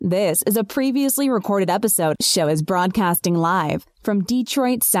This is a previously recorded episode. Show is broadcasting live from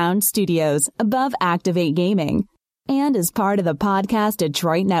Detroit Sound Studios above Activate Gaming and is part of the Podcast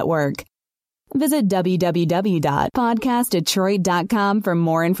Detroit Network. Visit www.podcastdetroit.com for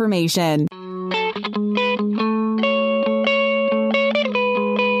more information.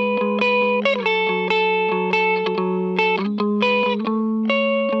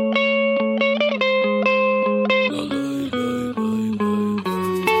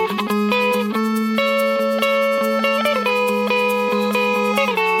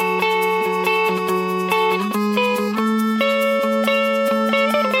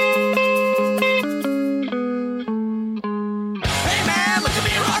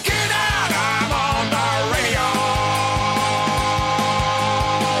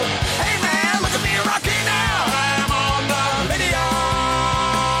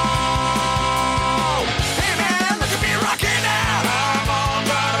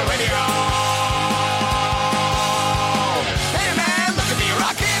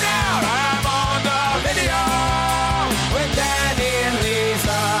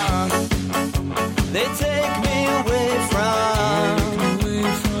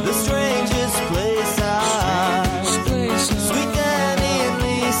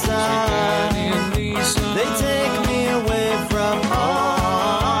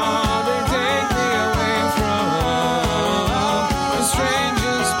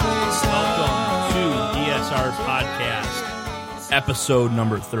 Episode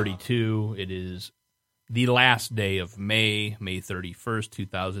number 32. It is the last day of May 31st,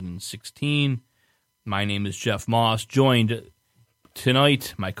 2016. My name is Jeff Moss, joined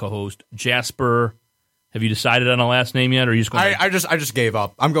tonight, my co-host Jasper. Have you decided on a last name yet, or are you just going I just gave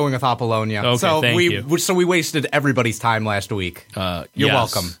up. I'm going with Apollonia. Okay, so thank you. So we wasted everybody's time last week. You're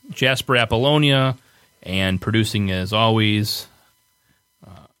welcome. Jasper Apollonia, and producing as always,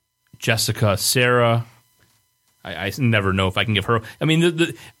 Jessica Sarah. I never know if I can give her. I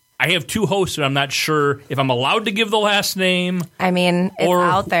mean, I have two hosts, and I'm not sure if I'm allowed to give the last name. I mean, it's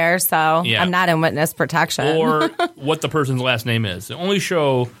out there, so yeah. I'm not in witness protection. Or what the person's last name is. The only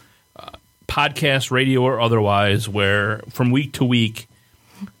show, podcast, radio, or otherwise, where from week to week,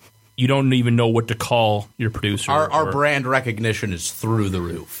 you don't even know what to call your producer. Our brand recognition is through the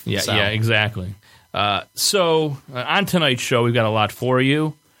roof. Yeah, yeah, exactly. So on tonight's show, we've got a lot for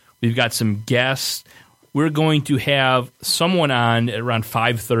you. We've got some guests. We're going to have someone on at around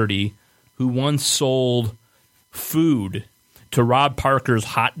 5:30 who once sold food to Rob Parker's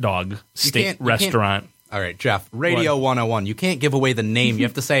hot dog restaurant. All right, Jeff, Radio 101. You can't give away the name. You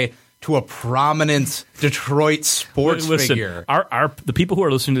have to say to a prominent Detroit sports figure. The people who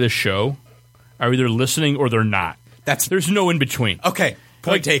are listening to this show are either listening or they're not. There's no in between. Okay.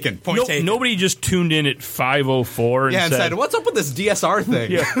 Point taken. Nobody just tuned in at 5:04 and said, "What's up with this DSR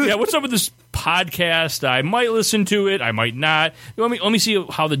thing?" yeah, what's up with this podcast? I might listen to it. I might not. Let me see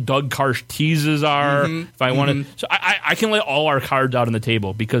how the Doug Karsh teases are. If I want to, so I can lay all our cards out on the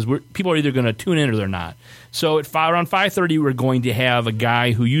table because people are either going to tune in or they're not. So around 5:30, we're going to have a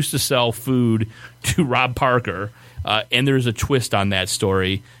guy who used to sell food to Rob Parker, and there's a twist on that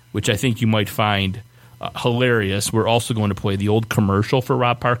story, which I think you might find hilarious. We're also going to play the old commercial for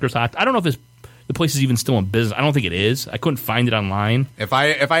Rob Parker's hot. I don't know if the place is even still in business. I don't think it is. I couldn't find it online. If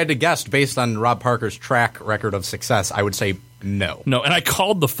I had to guess based on Rob Parker's track record of success, I would say no. No, and I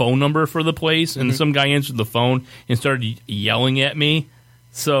called the phone number for the place, and some guy answered the phone and started yelling at me.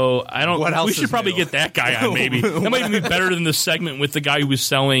 So I don't. What else we should probably get that guy on. Maybe that might even be better than the segment with the guy who was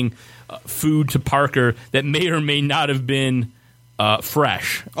selling food to Parker that may or may not have been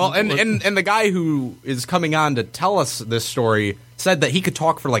fresh. Well, and the guy who is coming on to tell us this story said that he could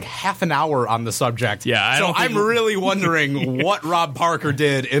talk for like half an hour on the subject. Yeah, I'm really wondering what Rob Parker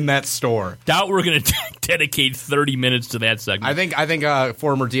did in that store. Doubt we're going to dedicate 30 minutes to that segment. I think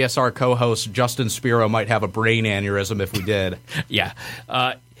former DSR co-host Justin Spiro might have a brain aneurysm if we did. Yeah.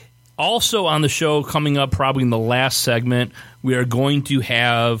 Also on the show, coming up probably in the last segment, we are going to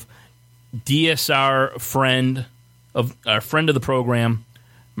have DSR friend of the program,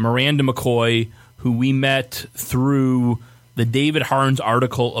 Miranda McCoy, who we met through the David Harns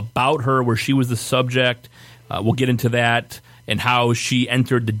article about her, where she was the subject. We'll get into that and how she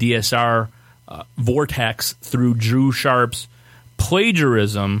entered the DSR vortex through Drew Sharp's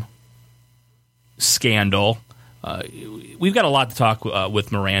plagiarism scandal. We've got a lot to talk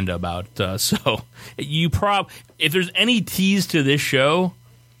with Miranda about. So if there's any tease to this show,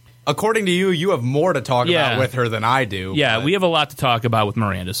 according to you, you have more to talk about with her than I do. Yeah, we have a lot to talk about with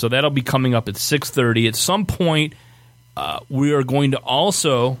Miranda. So that'll be coming up at 6:30. At some point, we are going to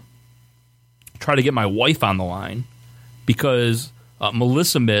also try to get my wife on the line because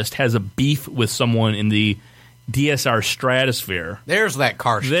Melissa missed, has a beef with someone in the DSR stratosphere. There's that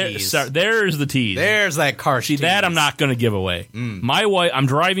Karsh tease. There's the tease. There's that Karsh tease. That I'm not going to give away. My wife, I'm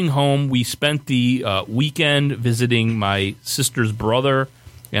driving home. We spent the weekend visiting my sister's brother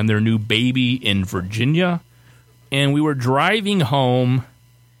and their new baby in Virginia. And we were driving home,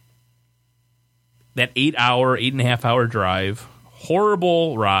 that 8.5 hour drive,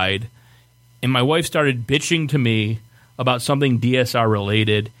 horrible ride. And my wife started bitching to me about something DSR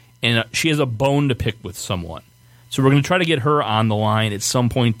related. And she has a bone to pick with someone. So we're going to try to get her on the line at some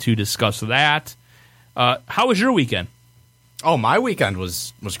point to discuss that. How was your weekend? Oh, my weekend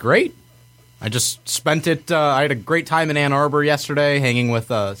was great. I just spent it. I had a great time in Ann Arbor yesterday, hanging with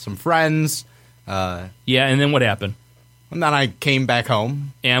some friends. Yeah, and then what happened? And then I came back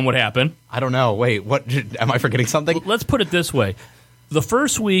home. And what happened? I don't know. Wait, what? Am I forgetting something? Let's put it this way. The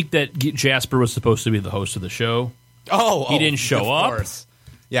first week that Jasper was supposed to be the host of the show, he didn't show up. Course.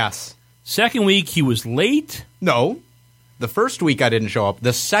 Yes. Second week, he was late. No. The first week I didn't show up.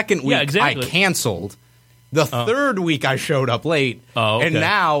 The second week I canceled. The third week I showed up late. Oh, okay. And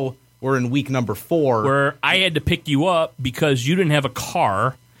now we're in week number 4. Where I had to pick you up because you didn't have a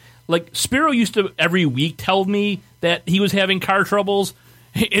car. Like, Spiro used to every week tell me that he was having car troubles.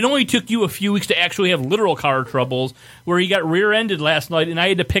 It only took you a few weeks to actually have literal car troubles, where he got rear-ended last night, and I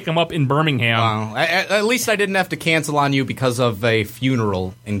had to pick him up in Birmingham. Wow. At least I didn't have to cancel on you because of a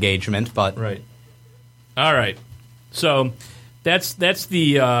funeral engagement, but... Right. All right. So that's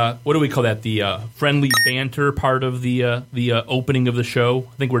the, what do we call that, the friendly banter part of the opening of the show.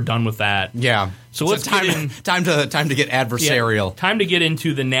 I think we're done with that. Yeah. So let's time to get adversarial. Yeah, time to get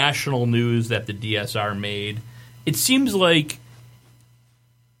into the national news that the DSR made. It seems like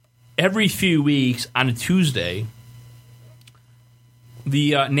every few weeks on a Tuesday,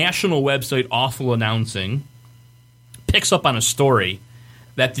 the national website Awful Announcing picks up on a story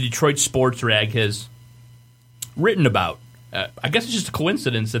that the Detroit Sports Rag has written about. I guess it's just a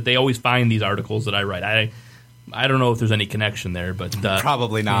coincidence that they always find these articles that I write. I don't know if there's any connection there, but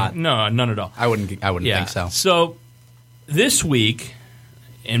probably not. No, none at all. I wouldn't think so. So this week,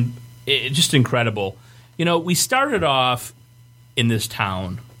 and it's just incredible. You know, we started off in this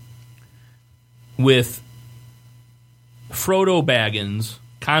town with Frodo Baggins'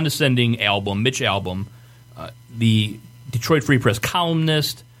 condescending album, Mitch Albom, the Detroit Free Press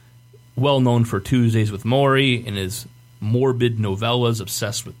columnist, well known for Tuesdays with Maury and his morbid novellas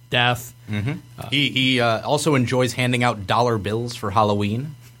obsessed with death. Mm-hmm. He also enjoys handing out dollar bills for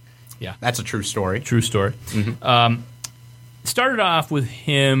Halloween. Yeah. That's a true story. True story. Mm-hmm. Started off with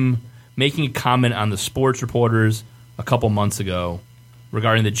him making a comment on the sports reporters a couple months ago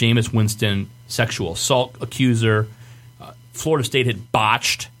regarding the Jameis Winston sexual assault accuser. Florida State had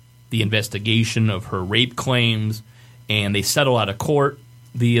botched the investigation of her rape claims, and they settled out of court,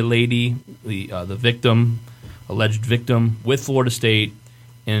 the lady, the victim, alleged victim, with Florida State.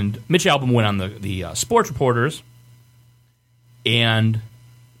 And Mitch Albom went on the sports reporters and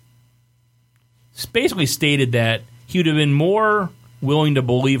basically stated that he would have been more willing to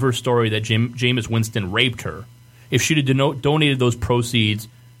believe her story that Jameis Winston raped her if she'd have donated those proceeds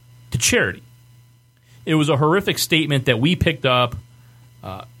to charity. It was a horrific statement that we picked up,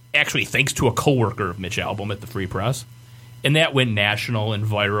 actually thanks to a coworker of Mitch Albom at the Free Press, and that went national and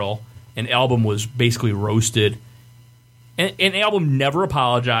viral, and Albom was basically roasted. And Albom never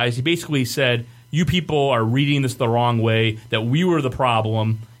apologized. He basically said, you people are reading this the wrong way, that we were the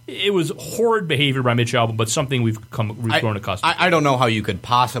problem. It was horrid behavior by Mitch Albom, but something we've grown accustomed to. I don't know how you could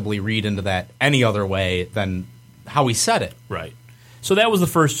possibly read into that any other way than how he said it. Right. So that was the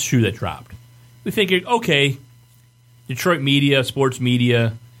first shoe that dropped. We figured, okay, Detroit media, sports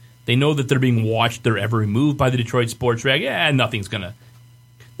media, they know that they're being watched, they're every move by the Detroit Sports Rag. Yeah, nothing's going to...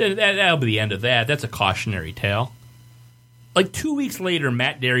 That'll be the end of that. That's a cautionary tale. Like 2 weeks later,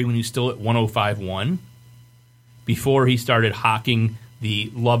 Matt Derry, when he was still at 105.1, before he started hawking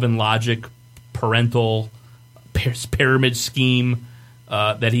the Love and Logic parental pyramid scheme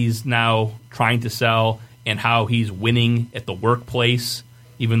that he's now trying to sell, and how he's winning at the workplace,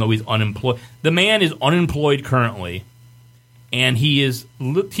 even though he's unemployed. The man is unemployed currently, and he's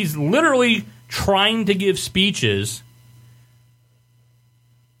literally trying to give speeches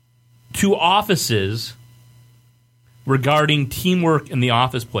to offices regarding teamwork in the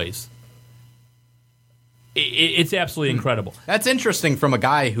office place. It's absolutely incredible. That's interesting from a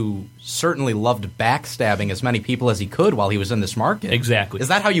guy who certainly loved backstabbing as many people as he could while he was in this market. Exactly. Is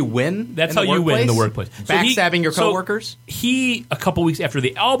that how you win? That's how you win in the workplace. Backstabbing your coworkers? So he, a couple weeks after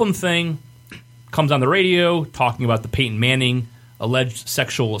the album thing, comes on the radio talking about the Peyton Manning alleged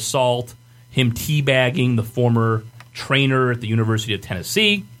sexual assault, him teabagging the former trainer at the University of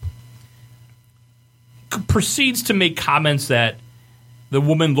Tennessee, proceeds to make comments that the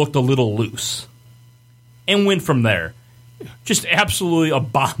woman looked a little loose and went from there. Just absolutely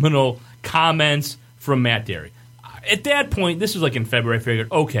abominable comments from Matt Derry. At that point, this was like in February, I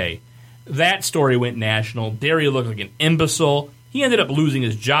figured, okay, that story went national. Derry looked like an imbecile. He ended up losing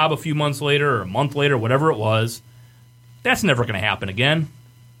his job a few months later or a month later, whatever it was. That's never going to happen again.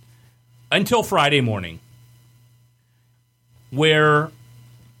 Until Friday morning, where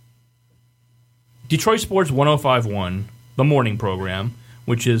Detroit Sports 105.1, the morning program,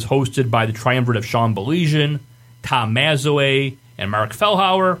 which is hosted by the triumvirate of Sean Belizean, Tom Mazawey, and Mark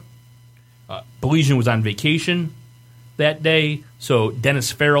Fellhauer. Belizean was on vacation that day, so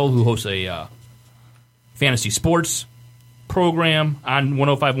Dennis Farrell, who hosts a fantasy sports program on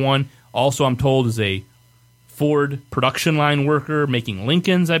 105.1, also I'm told is a Ford production line worker making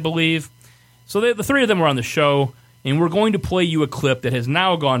Lincolns, I believe. So the three of them were on the show, and we're going to play you a clip that has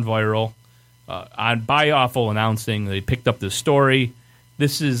now gone viral by Awful announcing they picked up this story.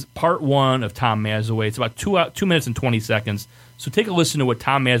 This is part one of Tom Mazawey. It's about 2 minutes and 20 seconds. So take a listen to what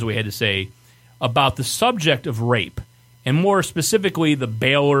Tom Mazawey had to say about the subject of rape, and more specifically the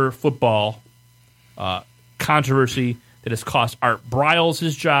Baylor football controversy that has cost Art Briles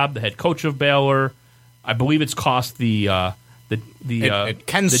his job, the head coach of Baylor. I believe it's cost Ken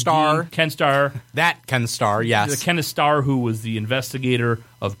Starr. Ken Starr. That Ken Starr, yes. The Ken Starr, who was the investigator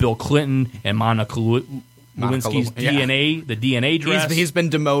of Bill Clinton and Monica Lewinsky's DNA, the DNA dress. He's been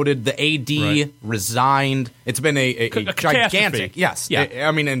demoted. The AD resigned. It's been a gigantic. Yes. Yeah.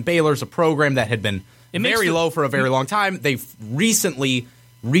 I mean, and Baylor's a program that had been very low for a very long time. They've recently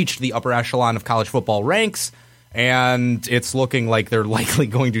reached the upper echelon of college football ranks, and it's looking like they're likely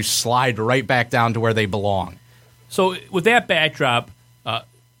going to slide right back down to where they belong. So with that backdrop,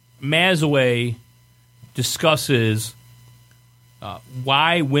 Mazawey discusses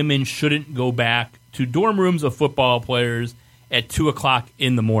why women shouldn't go back to dorm rooms of football players at 2:00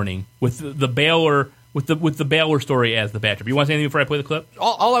 in the morning with the Baylor story as the backdrop. You want to say anything before I play the clip?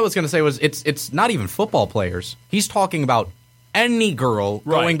 All I was going to say was it's not even football players. He's talking about any girl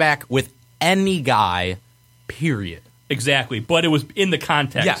going back with any guy, period. Exactly. But it was in the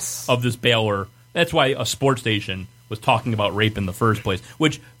context of this Baylor. That's why a sports station was talking about rape in the first place.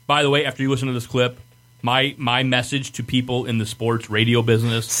 Which, by the way, after you listen to this clip, my message to people in the sports radio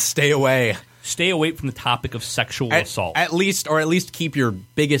business: stay away. Stay away from the topic of sexual assault. At least keep your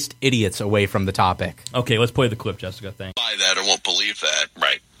biggest idiots away from the topic. Okay, let's play the clip, Jessica. Thanks. Buy that or won't believe that.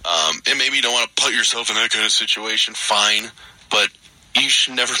 Right. And maybe you don't want to put yourself in that kind of situation. Fine. But you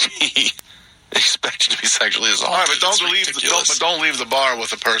should never be expected to be sexually assaulted. All right, but don't leave the bar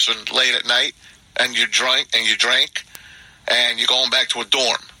with a person late at night and you drank and you're going back to a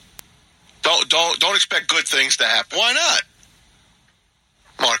dorm. Don't expect good things to happen. Why not?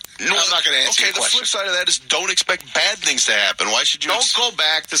 Mark, no, I'm not going to answer your question. Okay, the flip side of that is don't expect bad things to happen. Why should you? Don't go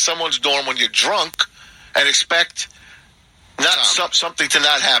back to someone's dorm when you're drunk and expect something to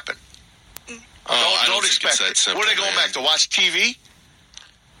not happen. Don't expect it. Simple, what are they going back to watch TV?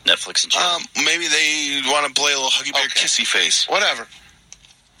 Netflix and chill. Maybe they want to play a little huggy bear kissy face. Whatever.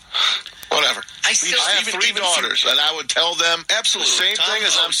 I have 3 daughters, and I would tell them absolutely the same thing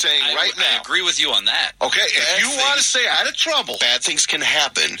as I'm saying right now. I agree with you on that. Okay, if you want to stay out of trouble, bad things can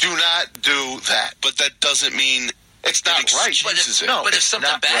happen. Do not do that. But that doesn't mean it's not right. But if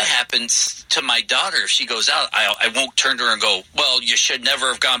something bad happens to my daughter, if she goes out, I won't turn to her and go, well, you should never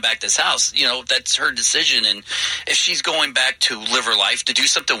have gone back to this house. You know, that's her decision. And if she's going back to live her life, to do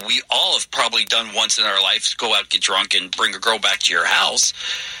something we all have probably done once in our lives, go out, get drunk, and bring a girl back to your house,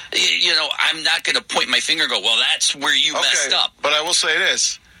 you know, I'm not going to point my finger and go, well, that's where you messed up. But I will say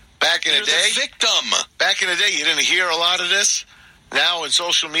this. Back in the day, Back in the day, you didn't hear a lot of this. Now in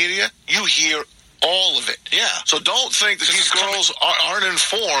social media, you hear all of it. Yeah. So don't think that these girls aren't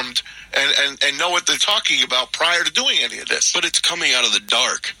informed and know what they're talking about prior to doing any of this. But it's coming out of the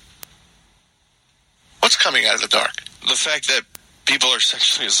dark. What's coming out of the dark? The fact that people are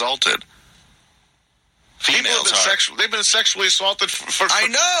sexually assaulted. Females they've been sexually assaulted for I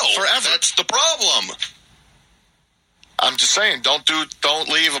know. forever. That's the problem. I'm just saying, don't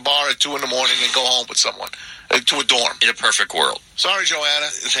leave a bar at 2 a.m. and go home with someone to a dorm. In a perfect world. Sorry, Joanna.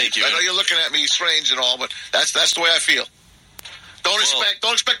 Thank you. I know you're looking at me strange and all, but that's the way I feel. Don't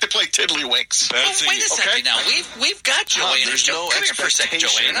expect to play tiddlywinks. Wait a second now. We've got Joanna. There's no expectation.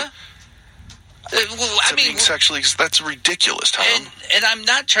 Joanna. Sexually, that's ridiculous, Tom. And I'm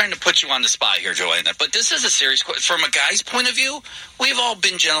not trying to put you on the spot here, Joanna, but this is a serious question. From a guy's point of view, we've all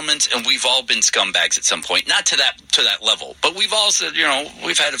been gentlemen and we've all been scumbags at some point. Not to that level, but we've all said,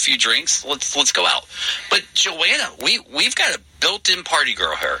 we've had a few drinks. Let's go out. But Joanna, we've got a built-in party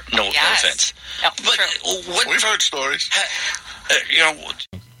girl here. No offense. No, but we've heard stories.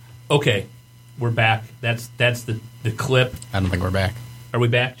 Okay, we're back. That's the clip. I don't think we're back. Are we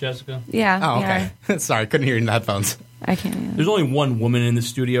back, Jessica? Yeah. Oh, okay. Yeah. Sorry, couldn't hear you in the headphones. I can't. Yeah. There's only one woman in the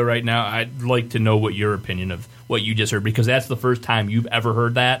studio right now. I'd like to know what your opinion of what you just heard, because that's the first time you've ever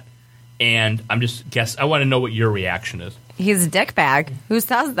heard that, and I want to know what your reaction is. He's a dickbag. Who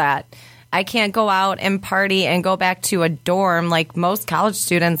says that? I can't go out and party and go back to a dorm like most college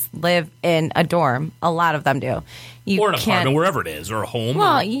students live in a dorm. A lot of them do. Or an apartment, wherever it is, or a home.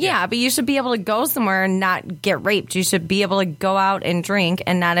 Well, yeah, but you should be able to go somewhere and not get raped. You should be able to go out and drink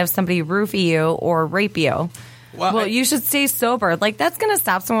and not have somebody roofie you or rape you. Well, you should stay sober. Like, that's going to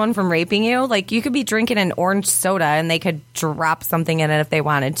stop someone from raping you. Like, you could be drinking an orange soda and they could drop something in it if they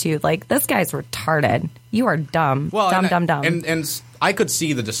wanted to. Like, this guy's retarded. You are dumb. Well, dumb. And I could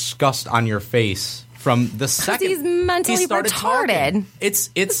see the disgust on your face from the second he's mentally retarded. Talking.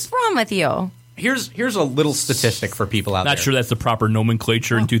 What's wrong with you? Here's a little statistic for people out there. Not sure that's the proper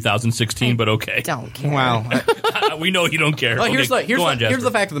nomenclature in 2016, but okay. Don't care. Well, we know you don't care. Well, here's okay,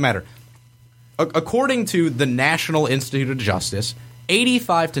 the fact of the matter. According to the National Institute of Justice,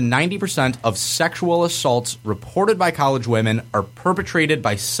 85 to 90% of sexual assaults reported by college women are perpetrated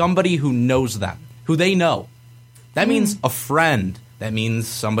by somebody who knows them, who they know. That means a friend. That means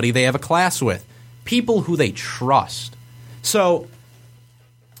somebody they have a class with. People who they trust. So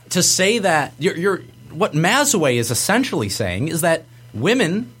to say that what Mazaway is essentially saying is that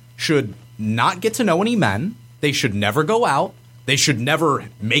women should not get to know any men. They should never go out. They should never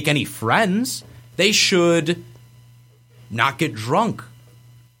make any friends. They should not get drunk.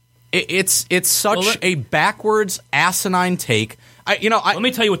 It's such a backwards, asinine take. Let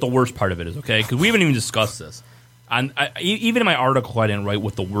me tell you what the worst part of it is, okay? Because we haven't even discussed this. Even in my article, I didn't write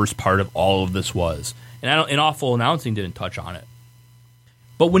what the worst part of all of this was, and Awful Announcing didn't touch on it.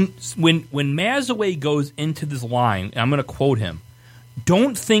 But when Mazaway goes into this line, and I'm going to quote him,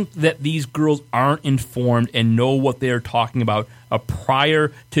 "Don't think that these girls aren't informed and know what they are talking about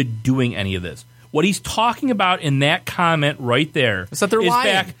prior to doing any of this." What he's talking about in that comment right there is that they're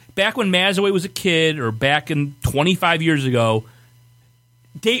lying. Back when Mazaway was a kid, or back in 25 years ago,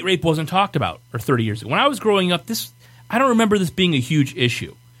 date rape wasn't talked about, or 30 years ago. When I was growing up, I don't remember this being a huge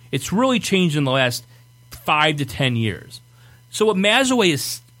issue. It's really changed in the last 5 to 10 years. So what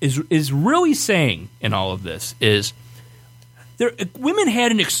Mazaway is really saying in all of this is women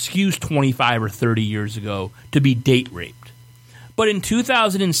had an excuse 25 or 30 years ago to be date raped. But in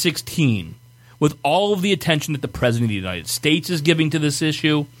 2016, with all of the attention that the President of the United States is giving to this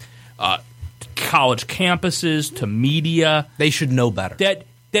issue, to college campuses, to media, they should know better.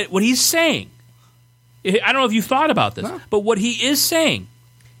 That what he's saying, I don't know if you thought about this, but what he is saying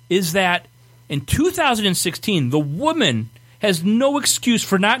is that in 2016, the woman has no excuse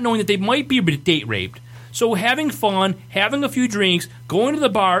for not knowing that they might be date raped. So having fun, having a few drinks, going to the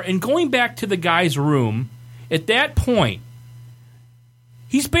bar, and going back to the guy's room, at that point,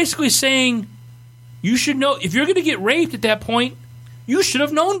 he's basically saying, you should know, if you're going to get raped at that point, you should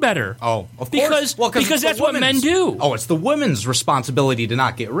have known better. Oh, of course. Because that's what men do. Oh, it's the woman's responsibility to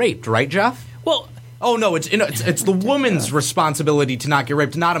not get raped, right, Jeff? Well, oh no, it's the woman's responsibility to not get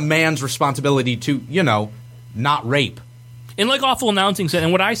raped, not a man's responsibility to, not rape. And like Awful Announcing said,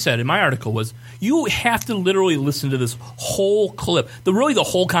 and what I said in my article was, you have to literally listen to this whole clip, the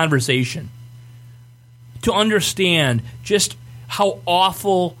whole conversation, to understand just how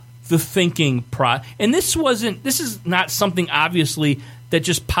awful the thinking and this is not something obviously that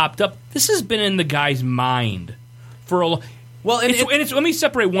just popped up. This has been in the guy's mind for a long. Well, let me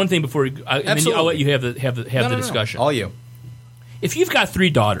separate one thing before, and then I'll let you have the discussion. All you. If you've got 3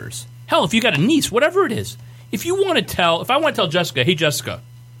 daughters, hell, if you got a niece, whatever it is, if I want to tell Jessica, hey Jessica,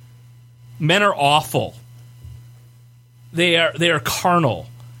 men are awful. They are carnal.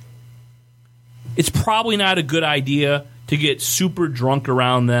 It's probably not a good idea to get super drunk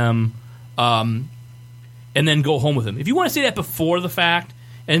around them, and then go home with them. If you want to say that before the fact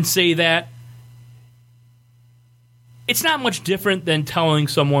and say that, it's not much different than telling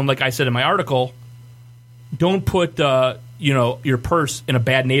someone, like I said in my article, don't put your purse in a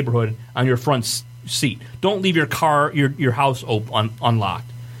bad neighborhood on your front seat. Don't leave your car, your house unlocked.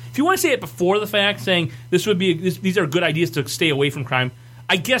 If you want to say it before the fact, saying these are good ideas to stay away from crime,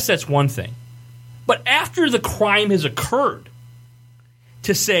 I guess that's one thing. But after the crime has occurred,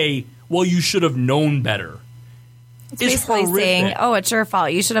 to say, well, you should have known better. It's basically horrific. saying, oh, it's your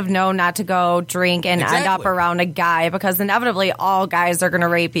fault. You should have known not to go drink and end up around a guy because inevitably all guys are going to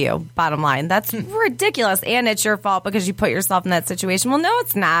rape you, bottom line. That's ridiculous. And it's your fault because you put yourself in that situation. Well, no,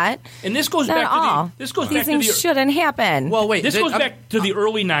 it's not. And this goes back to These things shouldn't happen. Well, wait. This goes back to the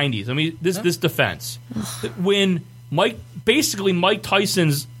early 90s. I mean, this defense. When Mike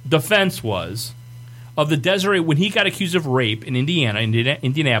Tyson's defense was of the Desiree, when he got accused of rape in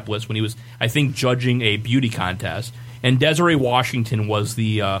Indianapolis, when he was, I think, judging a beauty contest, and Desiree Washington was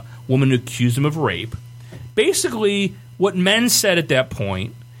the woman who accused him of rape. Basically, what men said at that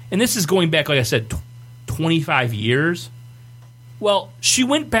point, and this is going back, like I said, 25 years. Well, she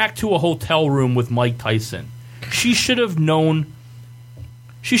went back to a hotel room with Mike Tyson. She should have known.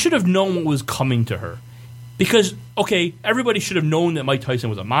 She should have known what was coming to her, because everybody should have known that Mike Tyson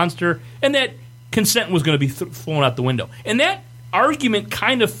was a monster and that consent was going to be thrown out the window. And that argument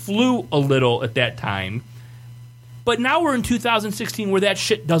kind of flew a little at that time. But now we're in 2016 where that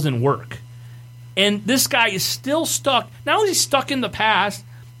shit doesn't work. And this guy is still stuck. Not only is he stuck in the past,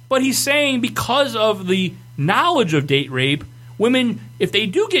 but he's saying because of the knowledge of date rape, women, if they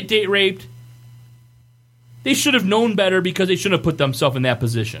do get date raped, they should have known better because they shouldn't have put themselves in that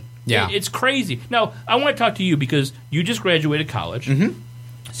position. Yeah. It's crazy. Now, I want to talk to you because you just graduated college,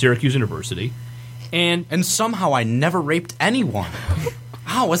 Syracuse University. And somehow I never raped anyone.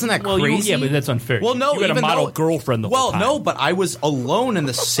 Oh, wasn't that crazy? Yeah, but that's unfair. Well, no, you had a model girlfriend the whole time. Well, no, but I was alone in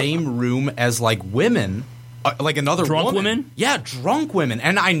the same room as like women, like another drunk woman. women. Yeah, drunk women,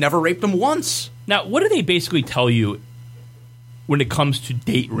 and I never raped them once. Now, what do they basically tell you when it comes to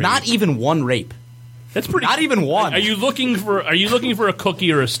date rape? Not even one rape. That's pretty. Not even one. Are you looking for a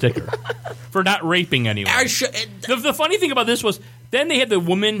cookie or a sticker for not raping anyone? The funny thing about this was then they had the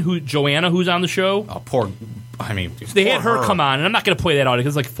woman Joanna, who's on the show. Oh, poor. I mean, they had her come on, and I'm not going to play that out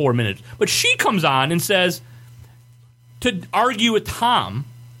because it's like 4 minutes. But she comes on and says to argue with Tom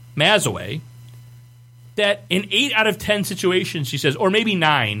Mazawey that in 8 out of 10 situations, she says, or maybe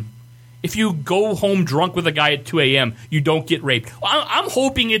 9, if you go home drunk with a guy at 2 a.m., you don't get raped. I'm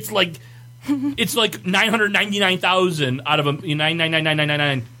hoping it's like 999,000 out of a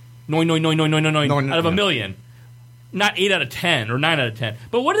 9999999 out of a million. Not 8 out of 10 or 9 out of 10.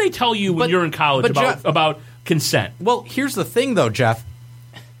 But what do they tell you when you're in college about consent? Well, here's the thing, though, Jeff.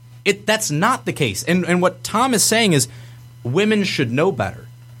 That's not the case. And what Tom is saying is women should know better.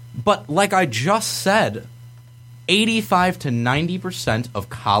 But like I just said, 85 to 90% of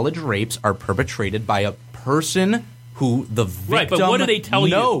college rapes are perpetrated by a person who the victim knows. Right, but what do they tell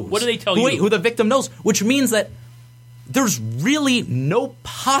you? What do they tell you? Who the victim knows, which means that there's really no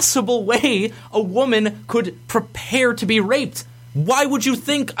possible way a woman could prepare to be raped. Why would you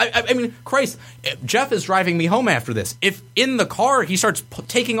think? I mean, Christ, Jeff is driving me home after this. If in the car he starts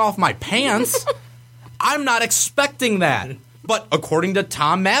taking off my pants, I'm not expecting that. But according to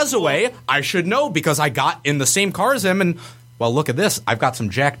Tom Mazawey, I should know because I got in the same car as him. And, well, look at this. I've got some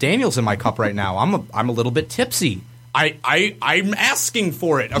Jack Daniels in my cup right now. I'm a little bit tipsy. I'm asking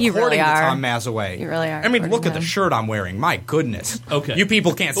for it, according to Tom Mazawey. You really are. I mean, look at the shirt I'm wearing. My goodness. Okay. You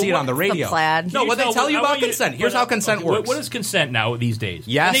people can't see it on the radio. The plaid. No, what they tell you about consent. Here's how consent works. What is consent now these days?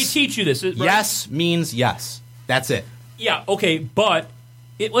 Yes. And they teach you this. Right? Yes means yes. That's it. Yeah, okay, but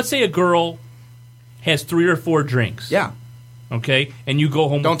let's say a girl has 3 or 4 drinks. Yeah. Okay? And you go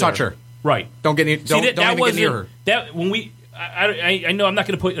home Don't with touch her. Right. Don't even get near her. That when I know I'm not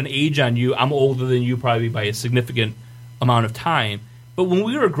going to put an age on you. I'm older than you probably by a significant amount of time. But when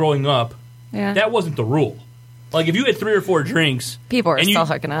we were growing up, that wasn't the rule. Like if you had 3 or 4 drinks, people are still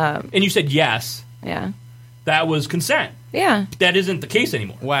hooking up, and you said yes, that was consent. Yeah, that isn't the case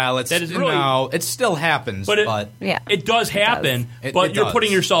anymore. Well, it still happens, but it does happen. But you're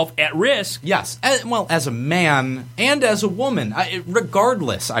putting yourself at risk. Yes, as a man and as a woman,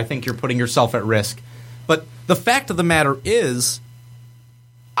 regardless, I think you're putting yourself at risk. But the fact of the matter is,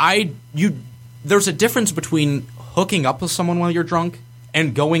 there's a difference between hooking up with someone while you're drunk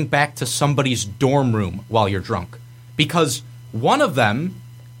and going back to somebody's dorm room while you're drunk, because one of them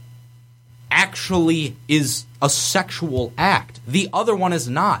actually is a sexual act. The other one is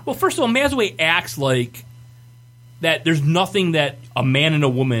not. Well, first of all, Mazawey acts like that there's nothing that a man and a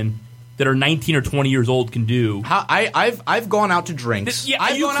woman that are 19 or 20 years old can do. I've gone out to drinks. You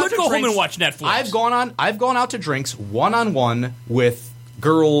could go home and watch Netflix. I've gone out to drinks one-on-one with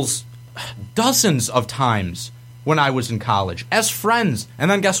girls dozens of times when I was in college as friends. And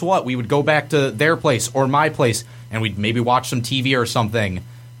then guess what? We would go back to their place or my place and we'd maybe watch some TV or something.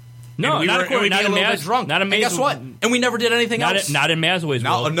 No, we'd be a little bit drunk. Not and guess what? And we never did anything else. Not in Mazawey's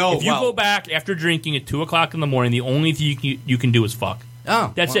world. No. If you go back after drinking at 2 o'clock in the morning, the only thing you can do is fuck.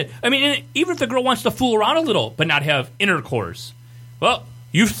 Oh, that's it. I mean, even if the girl wants to fool around a little but not have intercourse, well,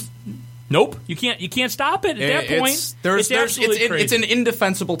 nope, you can't stop it at that point. It's an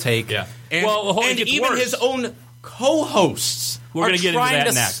indefensible take. Yeah. And even his own co-hosts are trying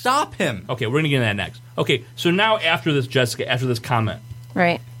to stop him. Okay, we're going to get into that next. Okay, so now after this, Jessica, after this comment,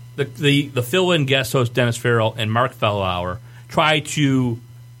 right? The fill-in guest host Dennis Farrell and Mark Fellhauer try to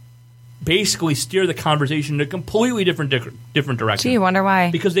basically steer the conversation in a completely different direction. Gee, you wonder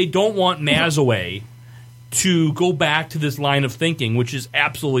why? Because they don't want Mazaway to go back to this line of thinking, which is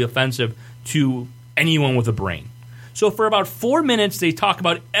absolutely offensive to anyone with a brain. So for about 4 minutes, they talk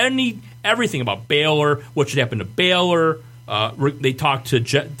about everything about Baylor, what should happen to Baylor. They talk to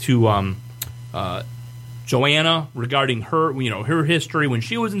Joanna regarding her history when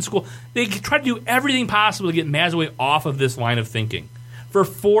she was in school. They try to do everything possible to get Mazaway off of this line of thinking for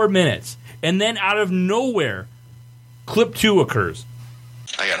 4 minutes. And then out of nowhere, clip 2 occurs.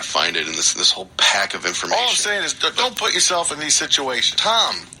 I got to find it in this whole pack of information. All I'm saying is don't put yourself in these situations.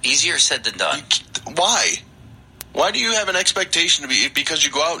 Tom. Easier said than done. Why? Why do you have an expectation to be because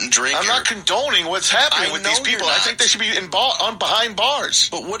you go out and drink? I'm not condoning what's happening with these people. I think they should be behind bars.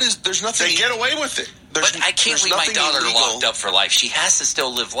 But there's nothing. They get away with it. But I can't leave my daughter locked up for life. She has to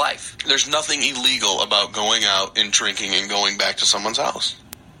still live life. There's nothing illegal about going out and drinking and going back to someone's house.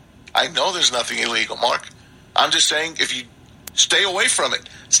 I know there's nothing illegal, Mark. I'm just saying if you stay away from it,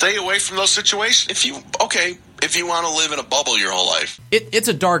 stay away from those situations. If you want to live in a bubble your whole life. It's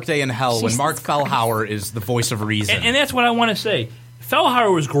a dark day in hell when Mark Fellhauer is the voice of reason. And that's what I want to say.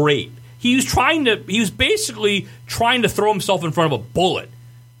 Fellhauer was great. He was basically trying to throw himself in front of a bullet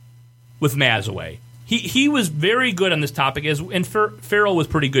with Mazaway. He was very good on this topic, and Farrell was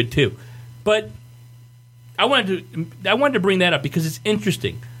pretty good too. But I wanted to bring that up because it's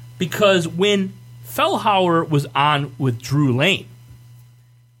interesting. Because when Fellhauer was on with Drew Lane,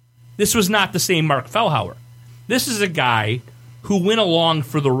 this was not the same Mark Fellhauer. This is a guy who went along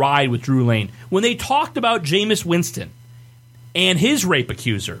for the ride with Drew Lane. When they talked about Jameis Winston and his rape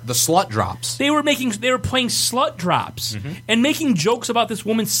accuser, the slut drops, they were playing slut drops and making jokes about this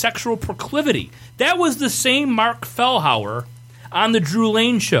woman's sexual proclivity. That was the same Mark Fellhauer on the Drew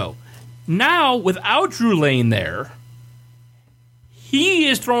Lane show. Now, without Drew Lane there, he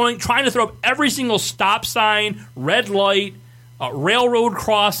is trying to throw up every single stop sign, red light, railroad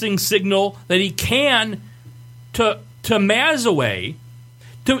crossing signal that he can to Mazaway,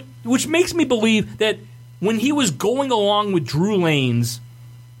 which makes me believe that when he was going along with Drew Lane's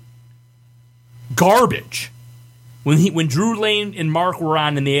garbage, when Drew Lane and Mark were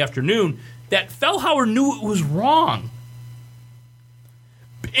on in the afternoon, that Fellhauer knew it was wrong.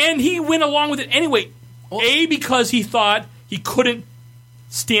 And he went along with it anyway. Because he thought he couldn't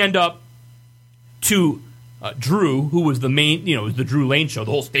stand up to Drew, who was the main, the Drew Lane show.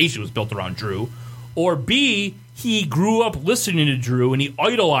 The whole station was built around Drew. Or B, he grew up listening to Drew and he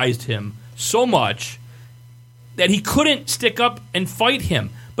idolized him so much that he couldn't stick up and fight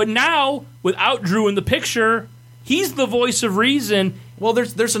him. But now, without Drew in the picture, he's the voice of reason. Well,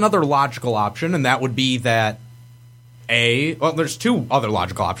 there's another logical option, and that would be that there's two other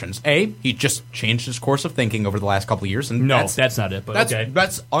logical options. He just changed his course of thinking over the last couple of years. And that's not it, but okay.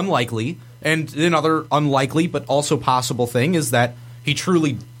 That's unlikely. And another unlikely but also possible thing is that he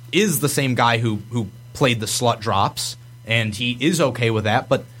truly is the same guy who played the slut drops, and he is okay with that.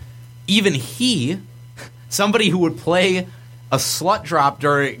 But even somebody who would play a slut drop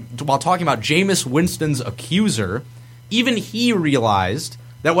while talking about Jameis Winston's accuser, even he realized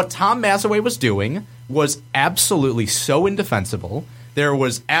that what Tom Mazaway was doing was absolutely so indefensible. There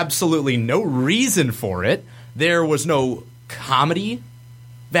was absolutely no reason for it. There was no comedy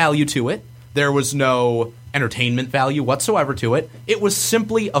value to it. There was no entertainment value whatsoever to it. It was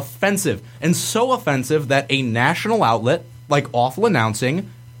simply offensive, and so offensive that a national outlet like Awful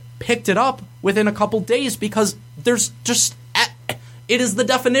Announcing picked it up within a couple days because there's just it is the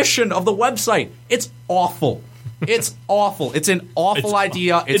definition of the website. It's awful. It's awful. It's an awful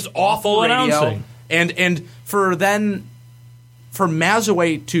idea. It's awful radio. Announcing. And for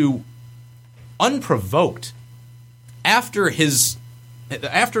Mazaway to unprovoked after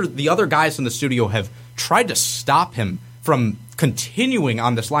the other guys in the studio have tried to stop him from continuing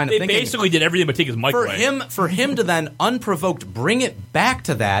on this line of thinking. They basically did everything but take his mic away. For him to then unprovoked bring it back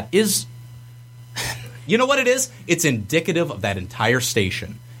to that is, you know what it is? It's indicative of that entire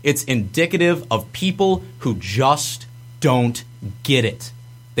station. It's indicative of people who just don't get it.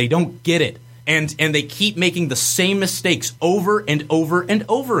 They don't get it. And they keep making the same mistakes over and over and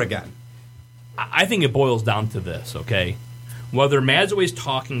over again. I think it boils down to this, okay? Whether Mazaway's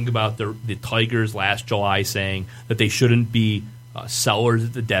talking about the Tigers last July saying that they shouldn't be sellers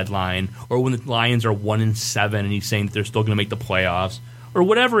at the deadline, or when the Lions are 1-7 and he's saying that they're still going to make the playoffs, or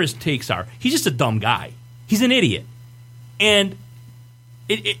whatever his takes are. He's just a dumb guy. He's an idiot. And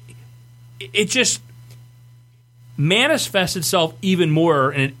it just manifests itself even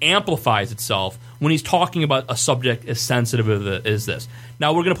more, and it amplifies itself when he's talking about a subject as sensitive as this.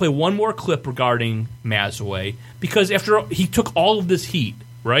 Now, we're going to play one more clip regarding Mazawey, because after he took all of this heat,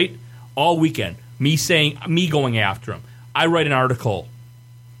 right, all weekend, me going after him, I write an article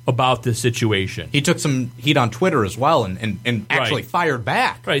about this situation. He took some heat on Twitter as well and actually fired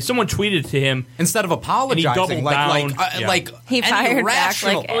back. Right. Someone tweeted to him. Instead of apologizing, he fired back,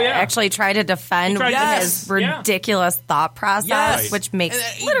 actually tried to defend his ridiculous thought process, which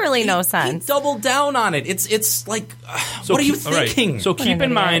makes literally no sense. He doubled down on it. It's like, what are you thinking? Right. So keep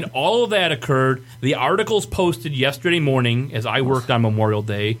in mind, all of that occurred. The article's posted yesterday morning as I worked on Memorial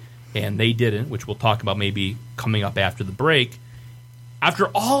Day, and they didn't, which we'll talk about maybe coming up after the break.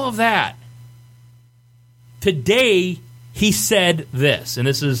 After all of that, today he said this, and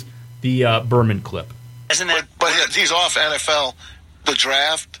this is the Berman clip. Isn't it? But he's off NFL, the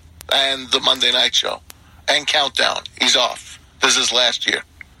draft, and the Monday Night Show, and Countdown. He's off. This is last year.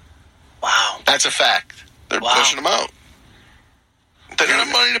 Wow. That's a fact. They're pushing him out. They don't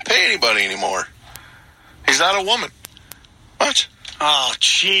have money to pay anybody anymore. He's not a woman. What? Oh,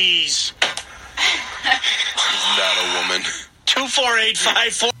 jeez. He's not a woman.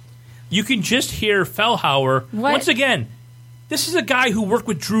 24854. You can just hear Fellhauer. Once again, this is a guy who worked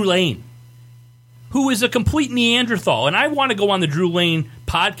with Drew Lane, who is a complete Neanderthal. And I want to go on the Drew Lane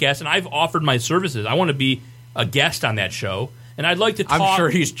podcast, and I've offered my services. I want to be a guest on that show. And I'd like to talk. I'm sure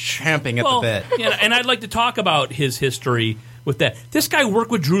he's champing at the bit. Yeah, and I'd like to talk about his history with that. This guy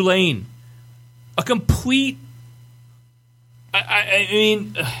worked with Drew Lane. A complete. I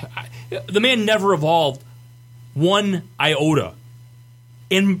mean, the man never evolved one iota.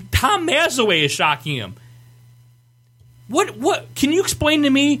 And Tom Mazawey is shocking him. What can you explain to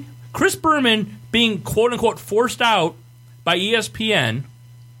me? Chris Berman being quote unquote forced out by ESPN.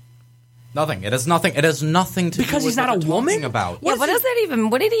 Nothing. It has nothing. It has nothing to do with because he's not a woman. About what does that even?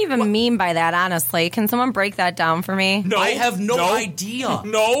 What did he even mean by that? Honestly, can someone break that down for me? No, I have no idea.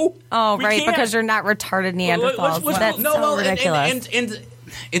 No. Oh, right, because you're not retarded Neanderthals. That's so ridiculous. And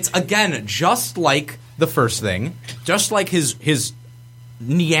it's again just like the first thing, just like his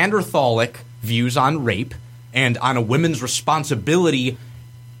Neanderthalic views on rape and on a woman's responsibility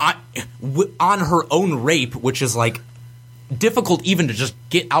on her own rape, which is like difficult even to just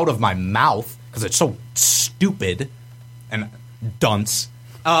get out of my mouth because it's so stupid and dunce.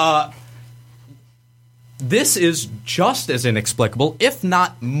 This is just as inexplicable, if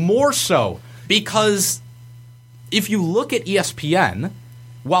not more so, because if you look at ESPN,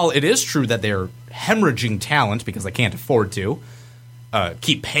 while it is true that they're hemorrhaging talent because they can't afford to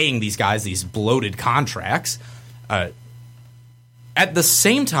keep paying these guys these bloated contracts, at the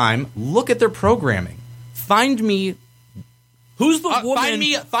same time, look at their programming. Find me. Who's the woman? Let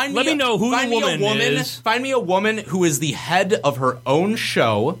me know who the woman is. Find me a woman who is the head of her own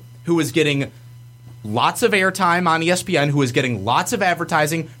show, who is getting lots of airtime on ESPN, who is getting lots of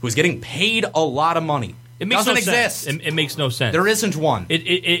advertising, who is getting paid a lot of money. It makes doesn't no exist. Sense. It makes no sense. There isn't one. It's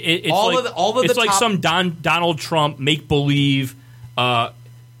it's like some Donald Trump make believe.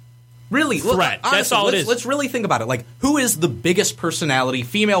 Really, threat. Honestly, that's all it is. Let's really think about it. Like, who is the biggest personality,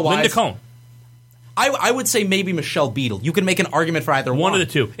 female-wise? Linda Cohn. I would say maybe Michelle Beadle. You can make an argument for either one. One of the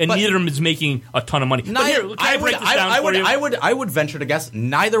two. And neither of them is making a ton of money. But here, can I break this down for you? I would venture to guess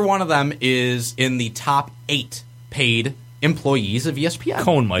neither one of them is in the top 8 paid employees of ESPN.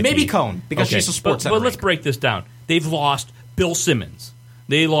 Cohn might maybe be. Cohn, because she's a sports center. But let's break this down. They've lost Bill Simmons.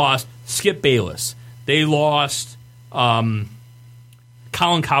 They lost Skip Bayless. They lost Colin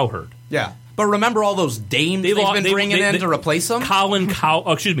Cowherd. Yeah. But remember all those dames they've been bringing in to replace them?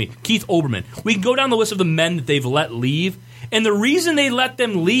 Keith Olbermann. We can go down the list of the men that they've let leave. And the reason they let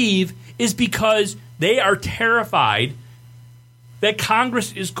them leave is because they are terrified that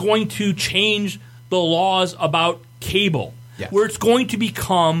Congress is going to change the laws about cable, where it's going to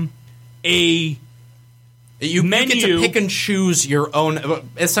become a You get to pick and choose your own.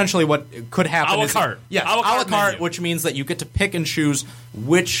 Essentially, what could happen is a la carte. Yes, a la carte, which means that you get to pick and choose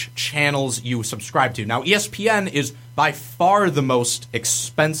which channels you subscribe to. Now, ESPN is by far the most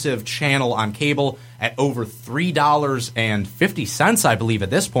expensive channel on cable at over $3.50, I believe,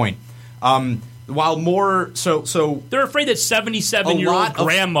 at this point. While more, so they're afraid that 77-year-old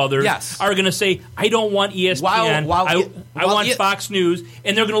grandmothers are going to say, "I don't want ESPN. I want Fox News,"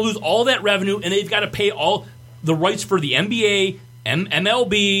 and they're going to lose all that revenue, and they've got to pay all the rights for the NBA,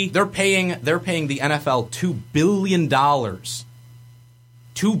 MLB. They're paying the NFL $2 billion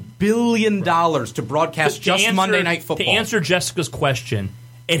 $2 billion to broadcast just Monday Night Football. To answer Jessica's question,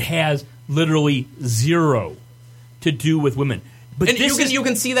 it has literally zero to do with women. But and you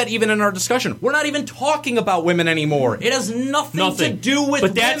can see that even in our discussion. We're not even talking about women anymore. It has nothing to do with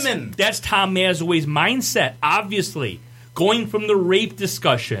women. That's Tom Mazawey's mindset, obviously. Going from the rape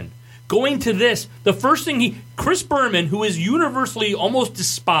discussion, going to this, the first thing Chris Berman, who is universally almost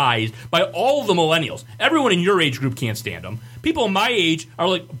despised by all of the millennials, everyone in your age group can't stand him. People my age are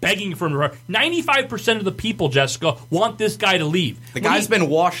like begging for him. 95% of the people, Jessica, want this guy to leave. The guy's been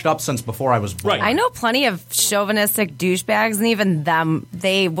washed up since before I was born. Right. I know plenty of chauvinistic douchebags, and even them,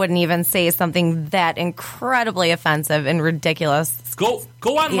 they wouldn't even say something that incredibly offensive and ridiculous. Go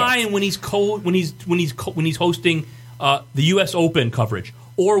online when he's hosting the U.S. Open coverage,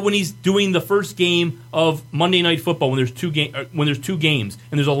 or when he's doing the first game of Monday Night Football when there's two games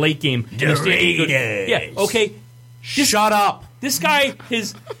and there's a late game. Okay. Shut up. This guy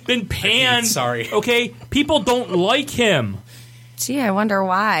has been panned. Sorry. Okay? People don't like him. Gee, I wonder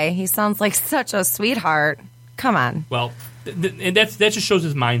why. He sounds like such a sweetheart. Come on. Well, and that just shows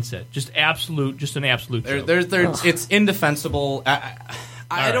his mindset. Just an absolute joke. It's indefensible.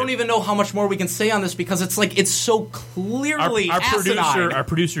 I don't even know how much more we can say on this because it's so clearly asinine. Our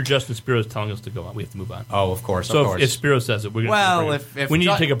producer Justin Spiro is telling us to go on. We have to move on. Oh, of course. So if Spiro says it, we're going to we need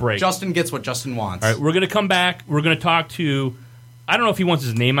to take a break. Justin gets what Justin wants. All right, we're going to come back. We're going to talk to. I don't know if he wants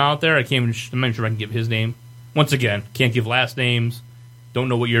his name out there. I'm not sure if I can give his name. Once again, can't give last names. Don't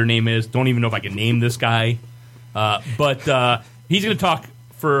know what your name is. Don't even know if I can name this guy. But he's going to talk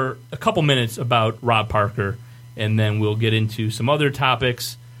for a couple minutes about Rob Parker. And then we'll get into some other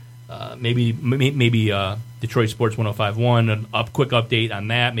topics, maybe Detroit Sports 105.1, a quick update on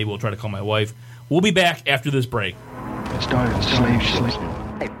that. Maybe we'll try to call my wife. We'll be back after this break.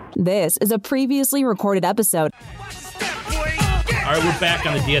 This is a previously recorded episode. All right, we're back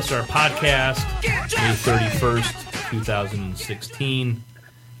on the DSR podcast, May 31st, 2016.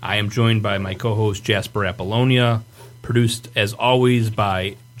 I am joined by my co-host Jasper Apollonia, produced as always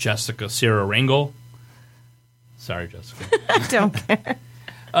by Jessica Sarah Rangel. Sorry, Jessica. I don't care.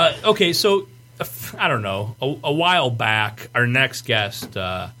 Okay, so I don't know. A while back, our next guest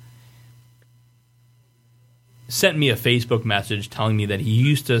sent me a Facebook message telling me that he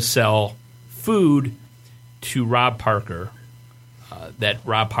used to sell food to Rob Parker that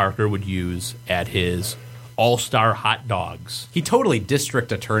Rob Parker would use at his all-star hot dogs. He totally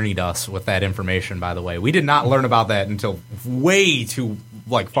district attorneyed us with that information, by the way. We did not learn about that until way too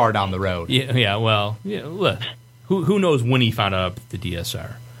far down the road. Yeah. Well, look. Who knows when he found out the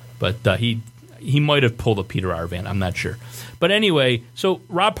DSR, but he might have pulled a Peter Arvan. I'm not sure. But anyway, so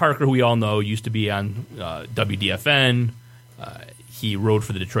Rob Parker, who we all know, used to be on WDFN. He wrote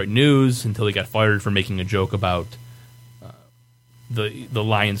for the Detroit News until he got fired for making a joke about the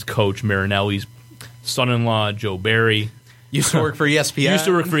Lions coach Marinelli's son-in-law, Joe Barry. Used to work for ESPN. Used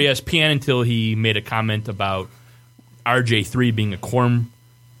to work for ESPN until he made a comment about RJ3 being a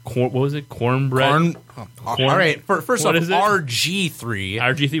what was it? Cornbread? All right. First off, RG3.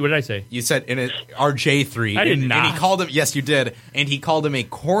 RG3, what did I say? You said RJ3. I did not. And he called him, yes, you did. And he called him a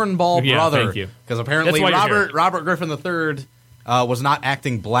cornball brother. Thank you. Because apparently Robert Griffin III was not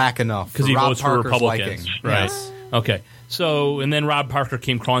acting black enough because he Rob votes Parker's for Republicans. liking. Right. Yes. Okay. So, and then Rob Parker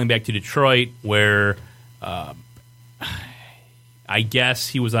came crawling back to Detroit where I guess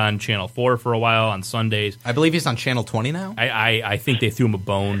he was on Channel 4 for a while on Sundays. I believe he's on Channel 20 now. I think they threw him a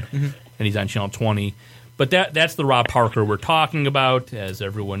bone, and he's on Channel 20. But that's the Rob Parker we're talking about, as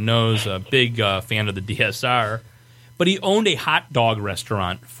everyone knows, a big fan of the DSR. But he owned a hot dog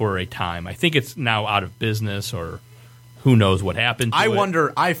restaurant for a time. I think it's now out of business, or who knows what happened to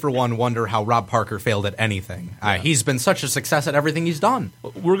it. I, for one, wonder how Rob Parker failed at anything. Yeah. He's been such a success at everything he's done.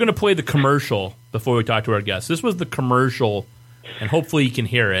 We're going to play the commercial before we talk to our guests. This was the commercial, and hopefully you can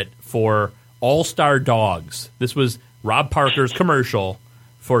hear it, for All-Star Dogs. This was Rob Parker's commercial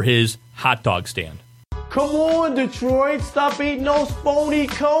for his hot dog stand. Come on, Detroit. Stop eating those phony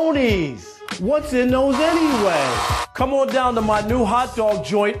conies. What's in those anyway? Come on down to my new hot dog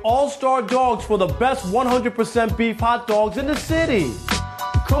joint, All-Star Dogs, for the best 100% beef hot dogs in the city.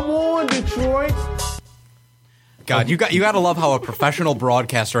 Come on, Detroit. God, you got to love how a professional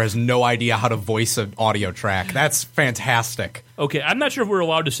broadcaster has no idea how to voice an audio track. That's fantastic. Okay, I'm not sure if we're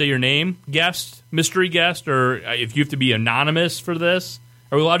allowed to say your name, guest, mystery guest, or if you have to be anonymous for this.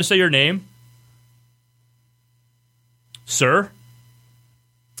 Are we allowed to say your name? Sir?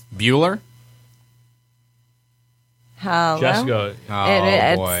 Bueller? Hello? Jessica.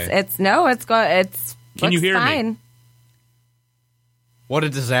 Boy. It's Can you hear fine. me? What a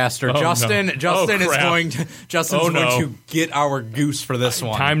disaster. Oh, Justin no. Justin Oh, is crap. going to going to get our goose for this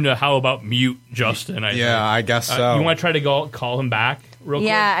one. Time to how about mute Justin? I think. I guess so. You want to try to call him back real quick?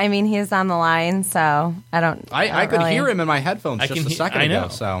 Yeah, I mean, he's on the line, so I could hear him in my headphones just a second ago, know.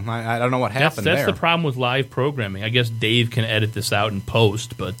 so I don't know what happened That's there. the problem with live programming. I guess Dave can edit this out and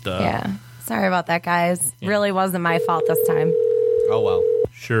post, but yeah. Sorry about that, guys. Yeah. Really wasn't my fault this time. Oh well.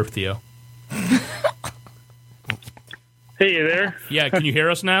 Sure, Theo. Hey, you there? Yeah, can you hear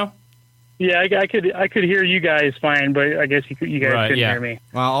us now? Yeah, I could hear you guys fine, but I guess you guys couldn't hear me.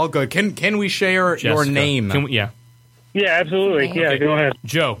 Well, all good. Can we share your name? Yeah, absolutely. Yeah, okay. Go ahead.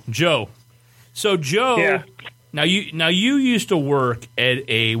 Joe. So Joe, yeah. Now you used to work at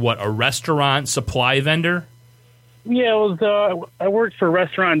a restaurant supply vendor? Yeah, it was. I worked for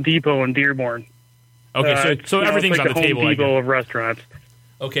Restaurant Depot in Dearborn. Okay, so everything's like on the table. Home Depot of restaurants.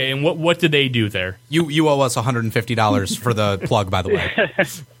 Okay, and what did they do there? You owe us $150 for the plug, by the way.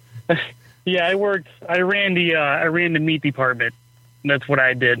 Yeah, I ran the meat department. That's what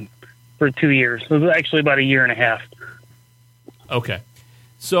I did for 2 years. It was actually about a year and a half. Okay,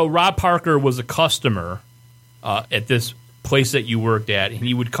 so Rob Parker was a customer at this place that you worked at, and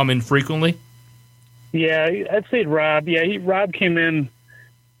he would come in frequently. Yeah, I'd say Rob. Yeah, Rob came in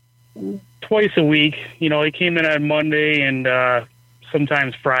twice a week. He came in on Monday and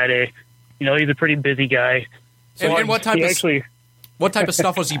sometimes Friday. He's a pretty busy guy. So and what type of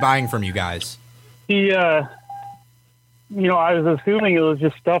stuff was he buying from you guys? He, I was assuming it was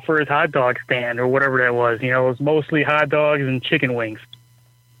just stuff for his hot dog stand or whatever that was. It was mostly hot dogs and chicken wings.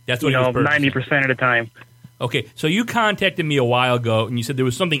 That's what he was purchasing. 90% of the time. Okay, so you contacted me a while ago, and you said there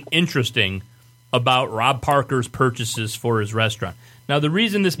was something interesting about Rob Parker's purchases for his restaurant. Now, the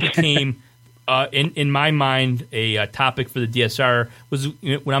reason this became, in my mind, a topic for the DSR was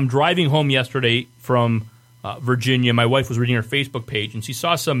when I'm driving home yesterday from Virginia, my wife was reading her Facebook page, and she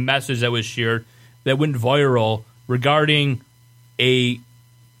saw some message that was shared that went viral regarding a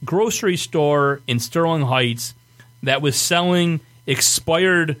grocery store in Sterling Heights that was selling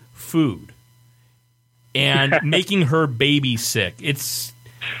expired food and making her baby sick. It's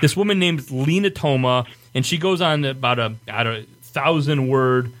this woman named Lena Toma, and she goes on about a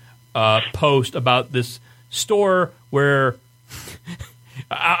 1,000-word post about this store where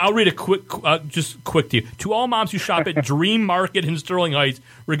I'll read a quick to you. To all moms who shop at Dream Market in Sterling Heights,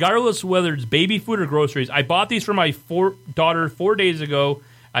 regardless of whether it's baby food or groceries, I bought these for my daughter 4 days ago.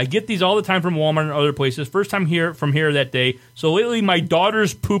 I get these all the time from Walmart and other places. First time from here that day. So lately, my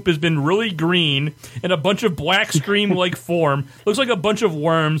daughter's poop has been really green and a bunch of black stream-like form. Looks like a bunch of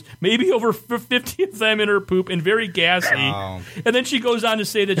worms, maybe over 50 of them in her poop, and very gassy. Oh. And then she goes on to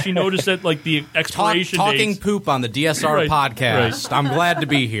say that she noticed that the expiration talking dates. Poop on the DSR podcast. Right. I'm glad to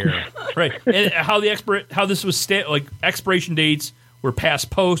be here. Right, and how this was expiration dates were past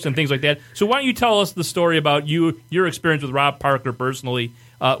post and things like that. So why don't you tell us the story about your experience with Rob Parker personally?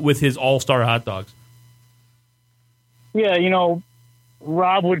 With his all-star hot dogs. Yeah,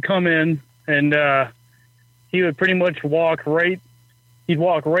 Rob would come in and he would pretty much walk right to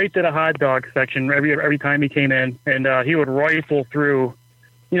the hot dog section every time he came in, and he would rifle through,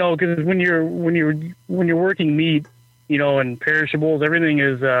 because when you're working meat, and perishables,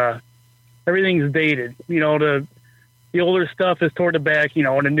 everything's dated. The older stuff is toward the back,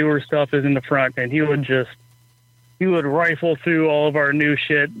 and the newer stuff is in the front, and he would rifle through all of our new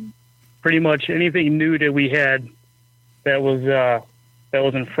shit, pretty much anything new that we had that was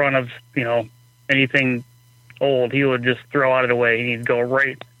in front of, anything old, he would just throw out of the way. He'd go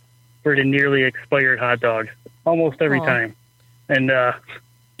right for the nearly expired hot dogs almost every time. And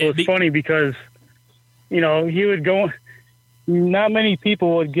it was funny because, he would go, not many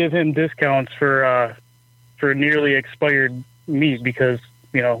people would give him discounts for nearly expired meat because,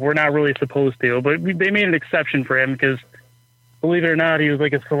 we're not really supposed to, but they made an exception for him because, believe it or not, he was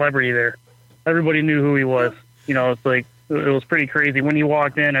like a celebrity there. Everybody knew who he was. It's like, it was pretty crazy. When he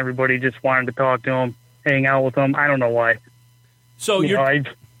walked in, everybody just wanted to talk to him, hang out with him. I don't know why. So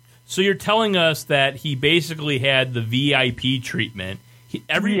you're telling us that he basically had the VIP treatment. He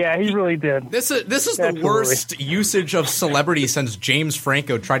really did. This is the worst usage of celebrity since James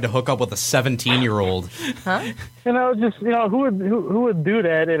Franco tried to hook up with a 17-year-old. Huh? Just who would do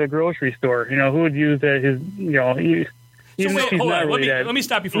that at a grocery store? Who would use that? Let me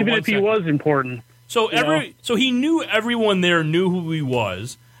stop you for 1 second. Even if he was important. So he knew everyone there knew who he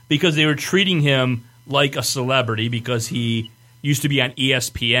was because they were treating him like a celebrity because he used to be on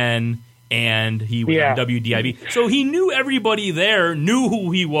ESPN. And he was on WDIV. So he knew everybody there knew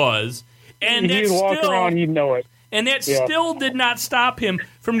who he was. And he'd walk around, he'd know it. And that still did not stop him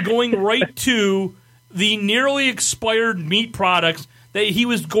from going right to the nearly expired meat products that he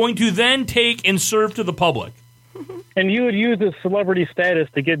was going to then take and serve to the public. And you would use his celebrity status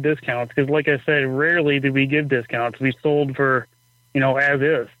to get discounts because, like I said, rarely do we give discounts. We sold for, as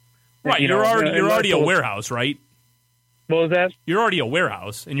is. Right, you're already a warehouse, right? What was that? You're already a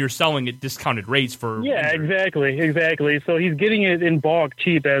warehouse, and you're selling at discounted rates for... Yeah, exactly. So he's getting it in bulk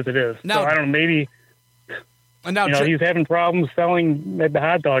cheap as it is. Now, so I don't know, maybe... And now he's having problems selling at the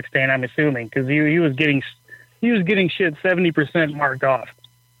hot dog stand, I'm assuming, because he was getting shit 70% marked off,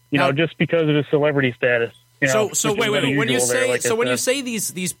 just because of his celebrity status. So wait. When you say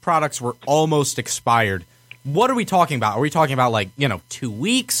these products were almost expired, what are we talking about? Are we talking about 2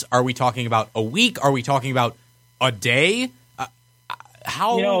 weeks? Are we talking about a week? Are we talking about a day?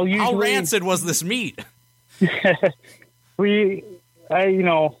 How rancid was this meat?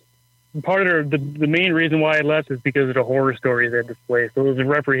 Part of the main reason why I left is because of the horror stories at this place. So it was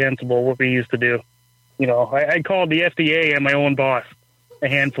reprehensible what we used to do. I called the FDA and my own boss a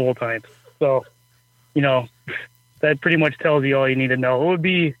handful of times. So, that pretty much tells you all you need to know. It would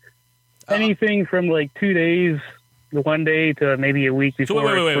be anything from 2 days, 1 day to maybe a week before.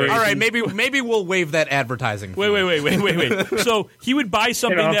 So wait. All right, maybe we'll waive that advertising. Wait. So he would buy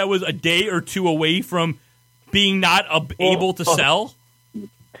something that was a day or two away from being not able to sell?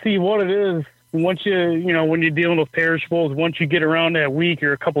 See, what it is, once when you're dealing with perishables, once you get around that week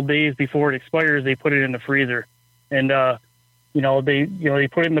or a couple days before it expires, they put it in the freezer. And, they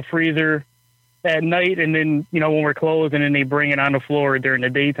put it in the freezer at night, and then, when we're closed, and then they bring it on the floor during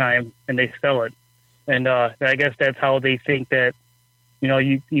the daytime, and they sell it. And I guess that's how they think that,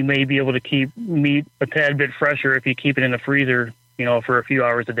 you may be able to keep meat a tad bit fresher if you keep it in the freezer, for a few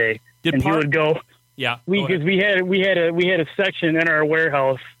hours a day. He would go... Yeah, because we had a section in our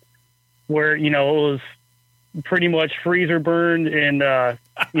warehouse where it was pretty much freezer burned and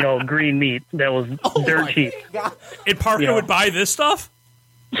green meat that was dirt cheap. God. And Parker would buy this stuff.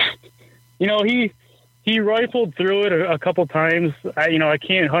 He rifled through it a couple times. I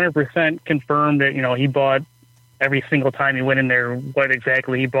can't 100% confirm that he bought every single time he went in there what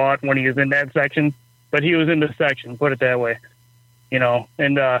exactly he bought when he was in that section, but he was in the section. Put it that way,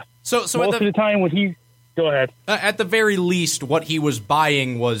 and. So most of the time when he... Go ahead. At the very least, what he was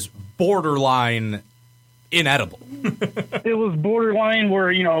buying was borderline inedible. It was borderline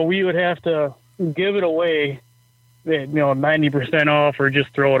where, we would have to give it away, 90% off or just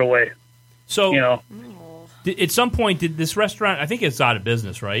throw it away. So, at some point, did this restaurant... I think it's out of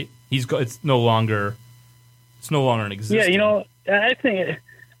business, right? It's no longer in existence. Yeah,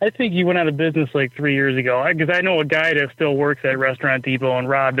 I think he went out of business 3 years ago. Because I know a guy that still works at Restaurant Depot, and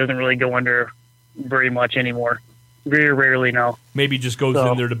Rob doesn't really go in there very much anymore. Very rarely now. Maybe just goes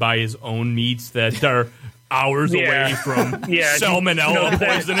in there to buy his own meats that are hours away from salmonella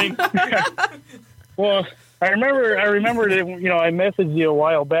poisoning. Well, I remember that I messaged you a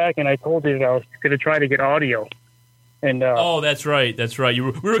while back, and I told you that I was going to try to get audio. And that's right. We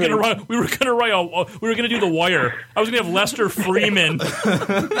were going to do The Wire. I was going to have Lester Freeman and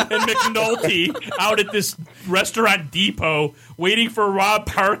McNulty out at this Restaurant Depot waiting for Rob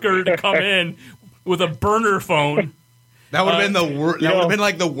Parker to come in with a burner phone. That would have been the worst. That would have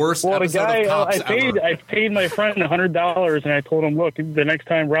been the worst episode of Cops ever. I paid my friend $100, and I told him, "Look, the next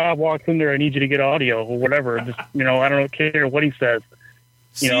time Rob walks in there, I need you to get audio or whatever. Just I don't care what he says."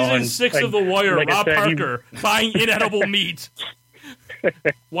 Season 6 of The Wire, Rob Parker buying inedible meat.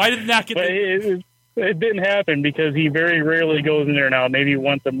 Why did it not get... It didn't happen because he very rarely goes in there now, maybe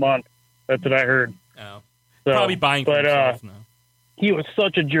once a month. That's what I heard. Oh. So, probably buying for himself now. He was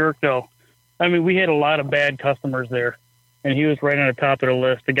such a jerk, though. I mean, we had a lot of bad customers there, and he was right on the top of the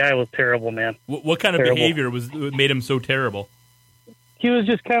list. The guy was terrible, man. What kind of behavior made him so terrible? He was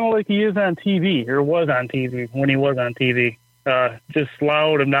just kind of like he is on TV, or was on TV when he was on TV. Just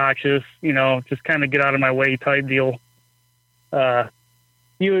loud, obnoxious, just kind of get out of my way type deal. I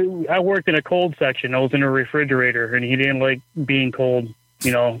worked in a cold section. I was in a refrigerator, and he didn't like being cold.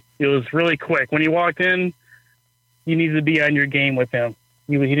 It was really quick. When he walked in, you needed to be on your game with him.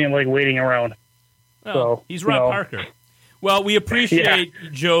 He didn't like waiting around. Oh, so he's Rob Parker. Well, we appreciate,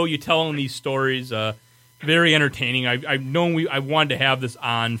 Joe, you telling these stories. Very entertaining. I've known I wanted to have this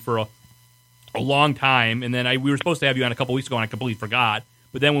on for a long time, and then we were supposed to have you on a couple weeks ago, and I completely forgot.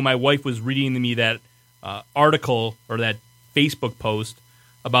 But then when my wife was reading me that article or that Facebook post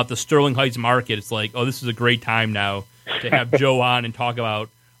about the Sterling Heights market, it's like, oh, this is a great time now to have Joe on and talk about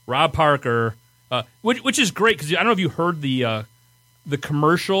Rob Parker, which is great because I don't know if you heard the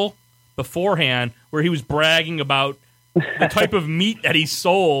commercial beforehand where he was bragging about the type of meat that he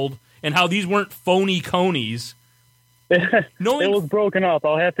sold and how these weren't phony conies. It was broken up.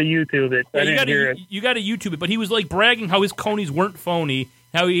 I'll have to YouTube it. Yeah, I didn't hear it. You got to YouTube it. But he was like bragging how his conies weren't phony,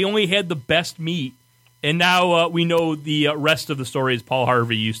 how he only had the best meat. And now we know the rest of the story, as Paul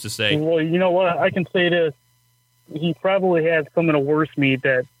Harvey used to say. Well, you know what? I can say this. He probably had some of the worst meat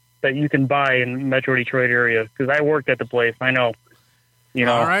that you can buy in Metro Detroit area, because I worked at the place. I know. You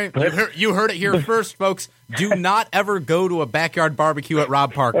know. All right. You heard it here first, folks. Do not ever go to a backyard barbecue at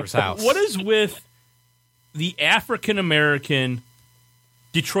Rob Parker's house. What is with the African-American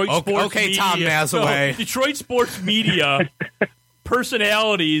Detroit sports media? Tom Mazaway. No, Detroit sports media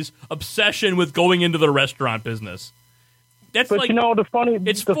personalities' obsession with going into the restaurant business. That's but like, you know, the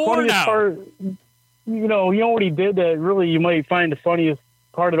funniest part, you know what he did that really you might find the funniest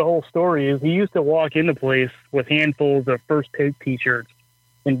part of the whole story is he used to walk into place with handfuls of First Take T-shirts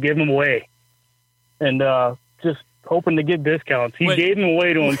and give them away, and just hoping to get discounts. He gave them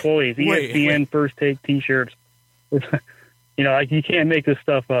away to employees. ESPN First Take T-shirts. You know, like, you can't make this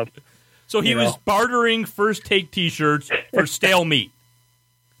stuff up. So he was bartering First Take T-shirts for stale meat.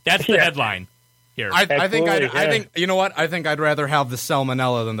 That's the headline here. I think you know what? I think I'd rather have the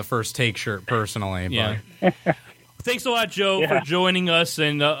salmonella than the First Take shirt personally. Yeah. Thanks a lot, Joe, for joining us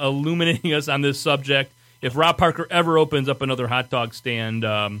and illuminating us on this subject. If Rob Parker ever opens up another hot dog stand,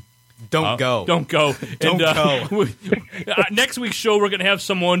 don't go. Don't go. Don't go. Next week's show, we're going to have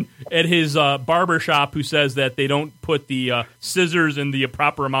someone at his barber shop who says that they don't put the scissors in the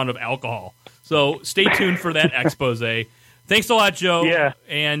proper amount of alcohol. So stay tuned for that expose. Thanks a lot, Joe. Yeah.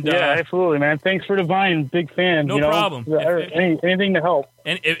 And absolutely, man. Thanks for the Vine. Big fan. No problem. Anything to help.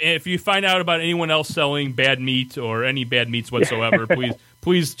 And if you find out about anyone else selling bad meat or any bad meats whatsoever,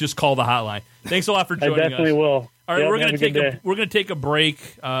 please just call the hotline. Thanks a lot for joining us. I definitely will. All right, we're gonna take a break.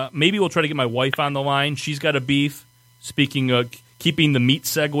 Maybe we'll try to get my wife on the line. She's got a beef. Speaking of keeping the meat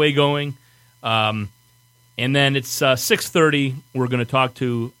segue going, and then it's 6:30. We're going to talk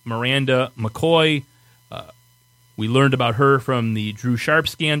to Miranda McCoy. We learned about her from the Drew Sharp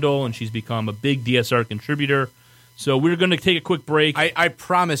scandal, and she's become a big DSR contributor. So we're going to take a quick break. I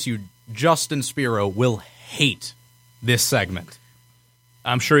promise you, Justin Spiro will hate this segment.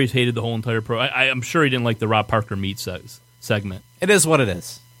 I'm sure he's hated the whole entire pro. I'm sure he didn't like the Rob Parker meat segment. It is what it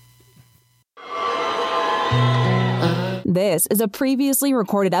is. This is a previously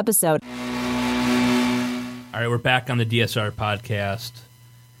recorded episode. All right, we're back on the DSR podcast.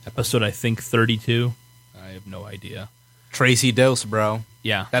 Episode, I think, 32. I have no idea. Tracy Dose, bro.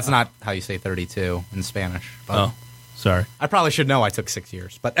 Yeah. That's not how you say 32 in Spanish. But oh, sorry. I probably should know. I took 6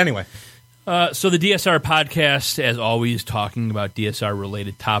 years. But anyway. So the DSR podcast, as always, talking about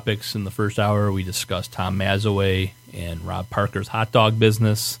DSR-related topics. In the first hour, we discussed Tom Mazaway and Rob Parker's hot dog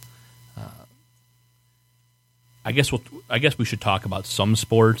business. I guess we should talk about some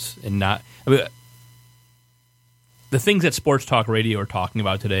sports and not. I mean, the things that Sports Talk Radio are talking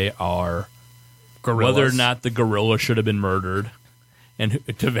about today are gorillas. Whether or not the gorilla should have been murdered, and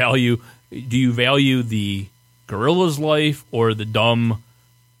do you value the gorilla's life or the dumb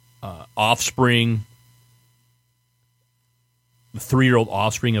offspring, the 3-year-old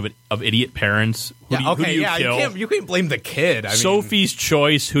offspring of idiot parents? Who do you kill? You can't blame the kid. Sophie's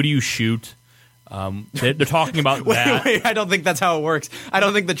Choice. Who do you shoot? They're talking about that. Wait, I don't think that's how it works. I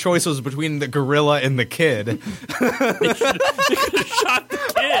don't think the choice was between the gorilla and the kid. They could have shot the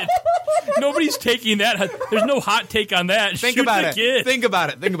kid. Nobody's taking that. There's no hot take on that. Think Shoot about the it. Kid. Think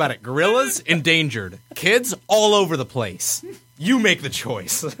about it. Gorillas endangered. Kids all over the place. You make the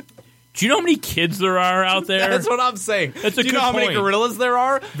choice. Do you know how many kids there are out there? That's what I'm saying. That's a Do you good know how point. many gorillas there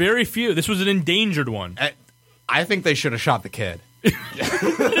are? Very few. This was an endangered one. I think they should have shot the kid.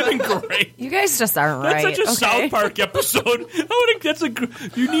 That'd been great. You guys just aren't right. That's such a South Park episode.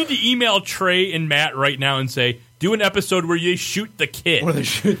 You need to email Trey and Matt right now and say, do an episode where you shoot the kid. Where they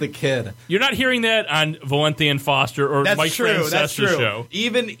shoot the kid. You're not hearing that on Valente and Foster or Mike Francesa's show.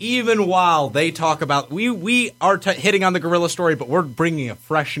 Even while they talk about, we are hitting on the gorilla story, but we're bringing a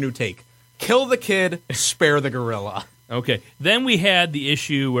fresh new take. Kill the kid, spare the gorilla. Okay. Then we had the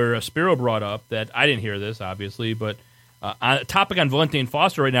issue where Spiro brought up that I didn't hear this, obviously, but a topic on Valente and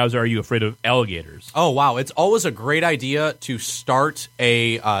Foster right now is, are you afraid of alligators? Oh, wow. It's always a great idea to start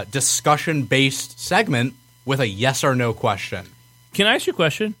a discussion-based segment with a yes or no question. Can I ask you a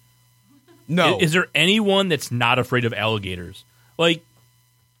question? No. Is there anyone that's not afraid of alligators? Like,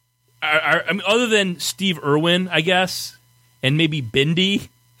 I mean, other than Steve Irwin, I guess, and maybe Bindi,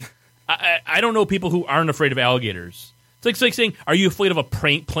 I don't know people who aren't afraid of alligators. It's like saying, are you afraid of a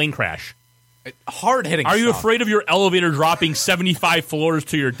plane crash? Hard-hitting Are you stuff. afraid of your elevator dropping 75 floors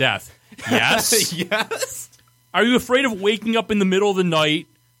to your death? Yes. Yes. Are you afraid of waking up in the middle of the night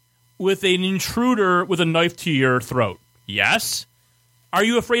with an intruder with a knife to your throat? Yes. Are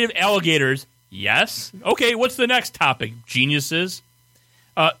you afraid of alligators? Yes. Okay, what's the next topic? Geniuses.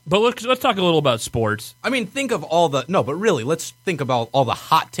 But let's talk a little about sports. I mean, think of all the... No, but really, let's think about all the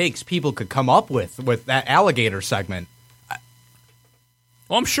hot takes people could come up with that alligator segment.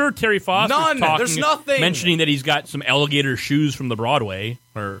 Well, I'm sure Terry Foster's There's nothing. Mentioning that he's got some alligator shoes from the Broadway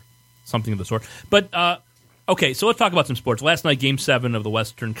or something of the sort. But, okay, so let's talk about some sports. Last night, Game 7 of the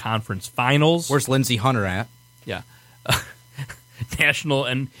Western Conference Finals. Where's Lindsey Hunter at? Yeah. National,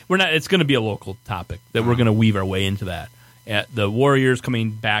 and we're not. It's going to be a local topic that we're going to weave our way into that. The Warriors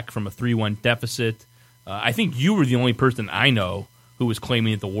coming back from a 3-1 deficit. I think you were the only person I know who was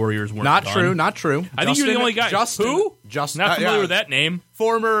claiming that the Warriors weren't done. Not true. I think you're the only guy. Who? Justin. Not familiar with that name.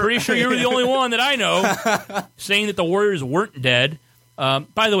 Former. Pretty sure you were the only one that I know saying that the Warriors weren't dead.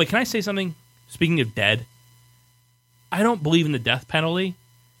 By the way, can I say something? Speaking of dead, I don't believe in the death penalty,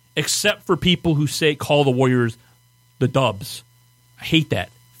 except for people who call the Warriors the Dubs. I hate that.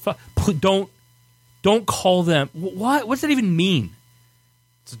 Don't call them. What? What's that even mean?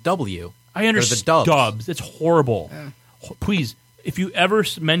 It's a W. I understand. The Dubs. It's horrible. Yeah. Please, if you ever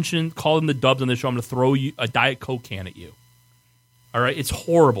call them the Dubs on this show, I'm going to throw you a Diet Coke can at you. All right? It's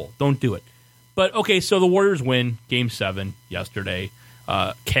horrible. Don't do it. But, okay, so the Warriors win Game 7 yesterday.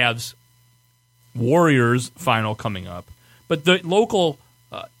 Cavs Warriors final coming up. But the local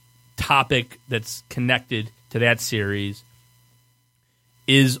topic that's connected to that series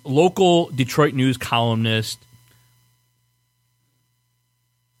is local Detroit News columnist,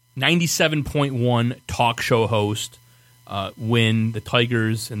 97.1 talk show host, when the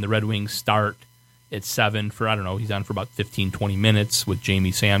Tigers and the Red Wings start at 7 for, I don't know, he's on for about 15, 20 minutes with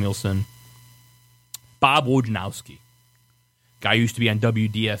Jamie Samuelson. Bob Wojnowski, guy who used to be on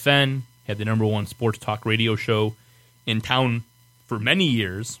WDFN, had the #1 sports talk radio show in town for many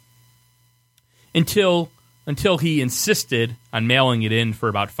years, until he insisted on mailing it in for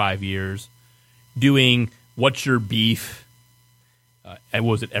about 5 years, doing What's Your Beef?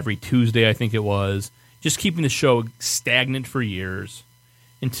 Was it every Tuesday, I think it was, just keeping the show stagnant for years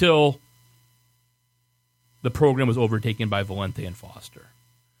until the program was overtaken by Valente and Foster.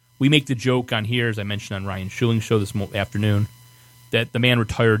 We make the joke on here, as I mentioned on Ryan Schilling's show this afternoon, that the man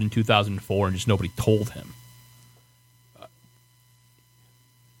retired in 2004 and just nobody told him.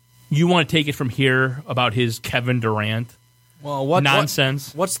 You want to take it from here about his Kevin Durant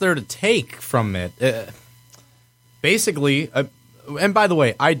nonsense? What's there to take from it? Basically, and by the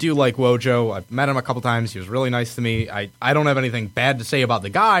way, I do like Wojo. I've met him a couple times. He was really nice to me. I don't have anything bad to say about the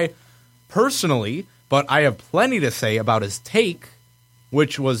guy personally, but I have plenty to say about his take,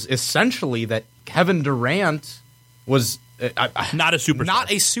 which was essentially that Kevin Durant was not a superstar.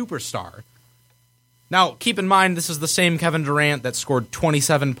 Not a superstar. Now, keep in mind, this is the same Kevin Durant that scored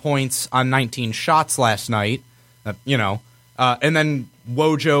 27 points on 19 shots last night, and then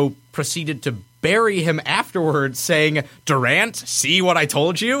Wojo proceeded to bury him afterwards, saying, "Durant, see what I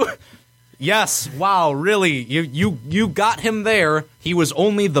told you?" Yes, wow, really, you got him there. He was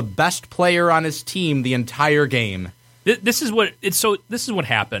only the best player on his team the entire game. This is what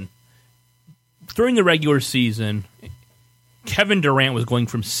happened during the regular season. Kevin Durant was going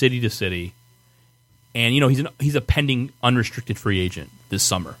from city to city. And, he's a pending unrestricted free agent this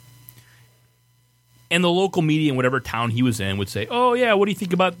summer. And the local media in whatever town he was in would say, "Oh, yeah, what do you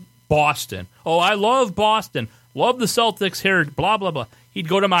think about Boston? Oh, I love Boston. Love the Celtics here, blah, blah, blah." He'd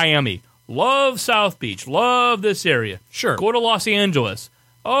go to Miami. Love South Beach. Love this area. Sure. Go to Los Angeles.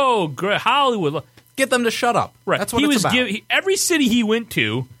 Oh, great. Hollywood. Get them to shut up. Right. That's what it's about. Every city he went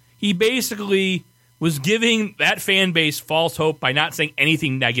to, he basically was giving that fan base false hope by not saying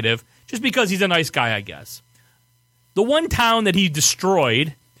anything negative, just because he's a nice guy, I guess. The one town that he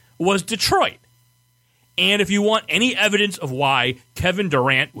destroyed was Detroit. And if you want any evidence of why Kevin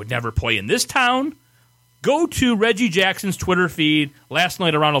Durant would never play in this town, go to Reggie Jackson's Twitter feed last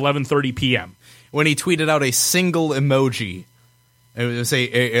night around 11:30 p.m. when he tweeted out a single emoji. It was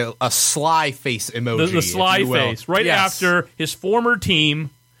a sly face emoji. The sly face. Right after his former team,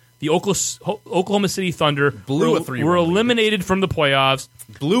 the Oklahoma City Thunder, were eliminated from the playoffs.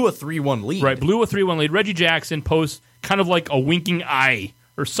 Blew a 3-1 lead. Right, blew a 3-1 lead. Reggie Jackson posts kind of like a winking eye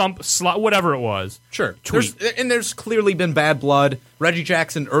or whatever it was. Sure. There's clearly been bad blood. Reggie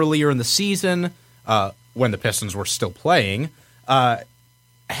Jackson earlier in the season, when the Pistons were still playing,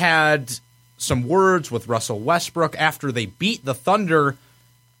 had some words with Russell Westbrook. After they beat the Thunder,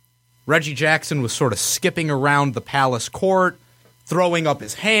 Reggie Jackson was sort of skipping around the Palace court, throwing up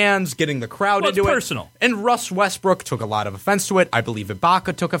his hands, getting the crowd into it. It's personal. And Russ Westbrook took a lot of offense to it. I believe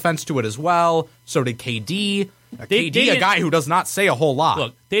Ibaka took offense to it as well. So did KD. KD, a guy who does not say a whole lot.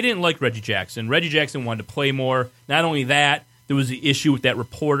 Look, they didn't like Reggie Jackson. Reggie Jackson wanted to play more. Not only that, there was the issue with that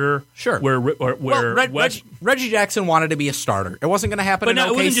reporter. Sure. Reggie Jackson wanted to be a starter. It wasn't going to happen in OKC. But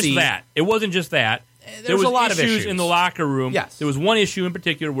no, it wasn't just that. It wasn't just that. There was a lot of issues in the locker room. Yes. There was one issue in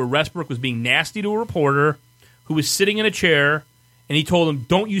particular where Westbrook was being nasty to a reporter who was sitting in a chair, and he told him,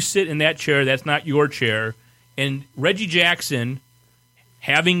 "Don't you sit in that chair. That's not your chair." And Reggie Jackson,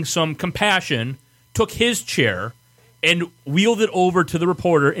 having some compassion, took his chair and wheeled it over to the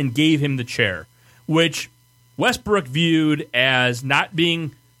reporter and gave him the chair, which Westbrook viewed as not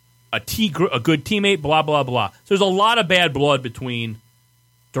being a good teammate, blah, blah, blah. So there's a lot of bad blood between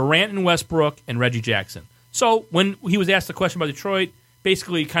Durant and Westbrook and Reggie Jackson. So when he was asked the question about Detroit,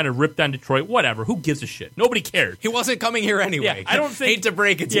 basically kind of ripped on Detroit. Whatever. Who gives a shit? Nobody cared. He wasn't coming here anyway. Yeah, I don't think, hate to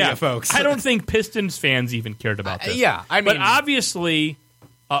break it to you, folks. I don't think Pistons fans even cared about this. But obviously,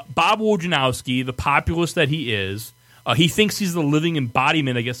 Bob Wojnarowski, the populist that he is, he thinks he's the living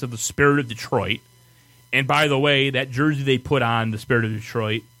embodiment, I guess, of the spirit of Detroit. And by the way, that jersey they put on, the spirit of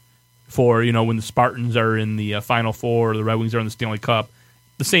Detroit, for when the Spartans are in the Final Four or the Red Wings are in the Stanley Cup,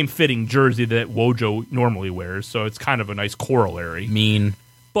 the same fitting jersey that Wojo normally wears. So it's kind of a nice corollary. Mean.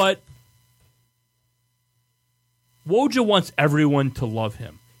 But Wojo wants everyone to love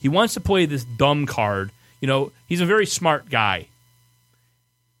him. He wants to play this dumb card. He's a very smart guy.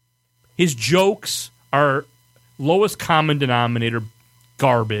 His jokes are lowest common denominator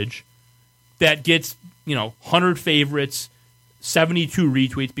garbage that gets 100 favorites, 72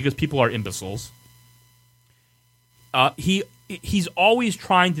 retweets because people are imbeciles. He's always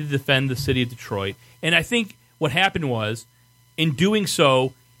trying to defend the city of Detroit, and I think what happened was, in doing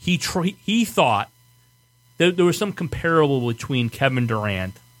so, he thought that there was some comparable between Kevin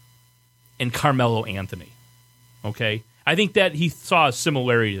Durant and Carmelo Anthony. Okay, I think that he saw a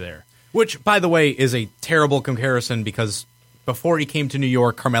similarity there. Which, by the way, is a terrible comparison because before he came to New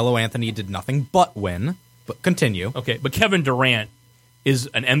York, Carmelo Anthony did nothing but win. But continue. Okay, but Kevin Durant is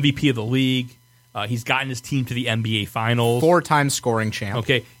an MVP of the league. He's gotten his team to the NBA Finals. 4-time scoring champ.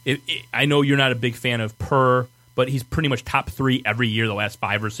 Okay, I know you're not a big fan of per, but he's pretty much top 3 every year the last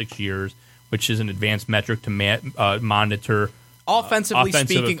 5 or 6 years, which is an advanced metric to monitor.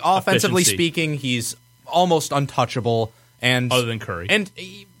 Offensively speaking, he's almost untouchable. And other than Curry. And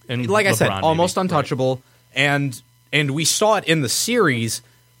like I said, LeBron, almost maybe. untouchable. Right. And we saw it in the series.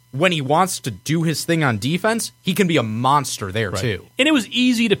 When he wants to do his thing on defense, he can be a monster there, too. And it was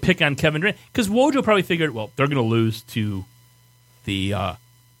easy to pick on Kevin Durant because Wojo probably figured, well, they're going to lose to the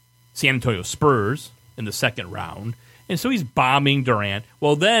San Antonio Spurs in the second round. And so he's bombing Durant.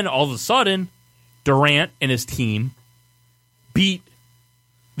 Well, then all of a sudden, Durant and his team beat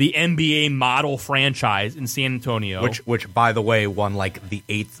the NBA model franchise in San Antonio. Which, by the way, won like the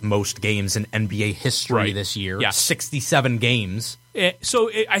 8th most games in NBA history this year. Yeah. 67 games. So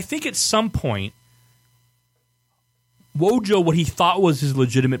I think at some point, Wojo, what he thought was his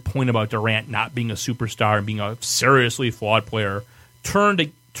legitimate point about Durant not being a superstar and being a seriously flawed player, turned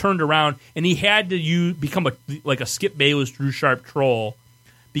around, and he had to become a Skip Bayless, Drew Sharp troll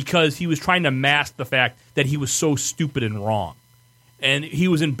because he was trying to mask the fact that he was so stupid and wrong. And he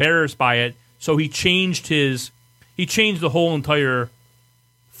was embarrassed by it, so he changed the whole entire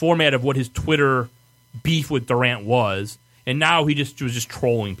format of what his Twitter beef with Durant was, and now he was just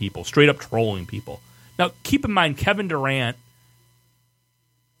trolling people, straight up trolling people. Now, keep in mind, Kevin Durant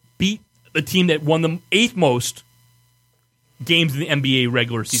beat the team that won the 8th most games in the NBA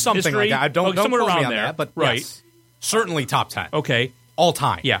regular season Something history. like that. Don't somewhere quote around me on there, that, but right? Yes, certainly top 10. Okay, all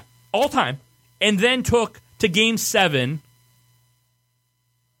time. Yeah, all time, and then took to Game 7.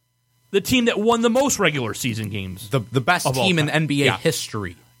 The team that won the most regular season games. The best team in NBA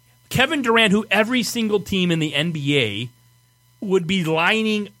history. Kevin Durant, who every single team in the NBA would be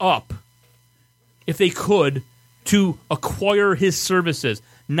lining up, if they could, to acquire his services.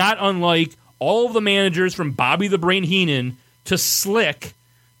 Not unlike all of the managers from Bobby the Brain Heenan to Slick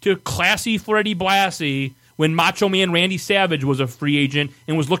to classy Freddie Blassie when Macho Man Randy Savage was a free agent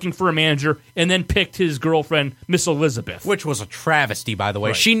and was looking for a manager and then picked his girlfriend, Miss Elizabeth. Which was a travesty, by the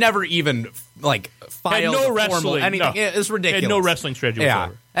way. Right. She never even, filed a formal anything. No. It was ridiculous. Had no wrestling strategy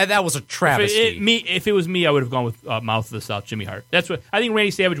whatsoever. And that was a travesty. If it was me, I would have gone with Mouth of the South, Jimmy Hart. That's what I think.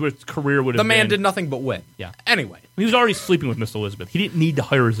 Randy Savage's career would have been. The man did nothing but win. Yeah. Anyway. He was already sleeping with Miss Elizabeth. He didn't need to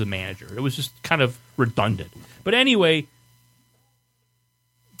hire as a manager. It was just kind of redundant. But anyway,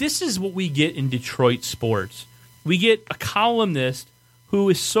 this is what we get in Detroit sports. We get a columnist who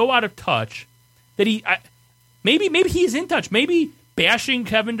is so out of touch that maybe he's in touch. Maybe bashing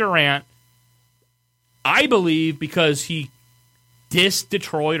Kevin Durant, I believe, because he dissed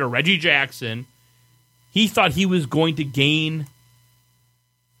Detroit or Reggie Jackson, he thought he was going to gain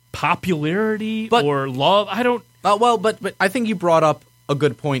popularity or love. I don't. But I think you brought up a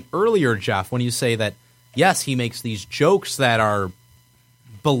good point earlier, Jeff, when you say that, yes, he makes these jokes that are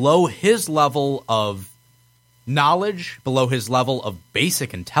below his level of knowledge, below his level of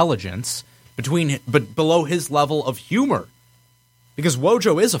basic intelligence, but below his level of humor. Because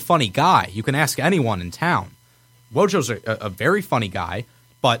Wojo is a funny guy. You can ask anyone in town. Wojo's a very funny guy,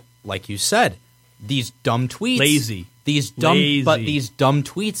 but like you said, these dumb tweets, lazy. But these dumb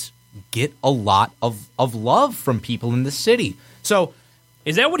tweets get a lot of love from people in the city. So,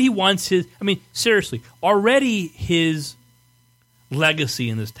 is that what he wants? Seriously, already his legacy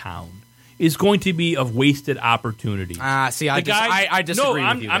in this town is going to be of wasted opportunity. I disagree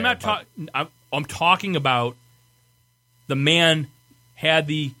with you. I'm talking about the man had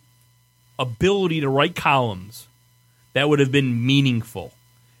the ability to write columns that would have been meaningful,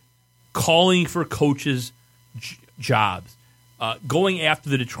 calling for coaches' jobs, going after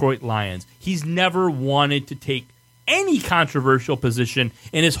the Detroit Lions. He's never wanted to take any controversial position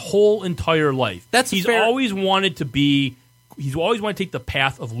in his whole entire life. He's always wanted to take the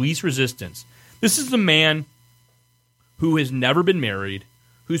path of least resistance. This is the man who has never been married,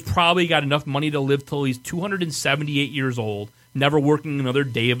 who's probably got enough money to live till he's 278 years old, never working another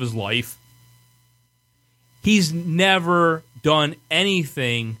day of his life. He's never done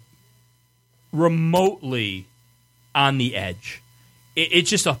anything remotely on the edge.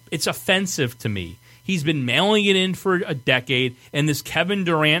 It's offensive to me. He's been mailing it in for a decade, and this Kevin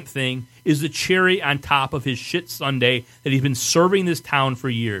Durant thing is the cherry on top of his shit sundae that he's been serving this town for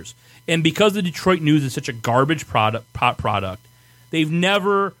years. And because the Detroit News is such a garbage product, they've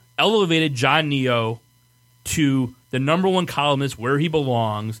never elevated John Neo to the number one columnist where he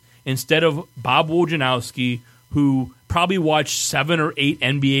belongs, instead of Bob Wojnarowski, who probably watched 7 or 8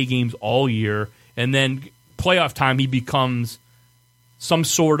 NBA games all year, and then playoff time he becomes some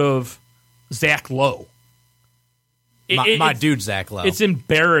sort of Zach Lowe. My dude, Zach Lowe. It's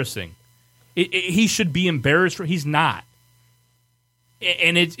embarrassing. He should be embarrassed. He's not.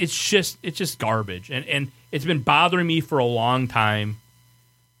 And it's just garbage. And it's been bothering me for a long time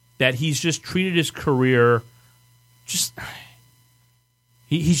that he's just treated his career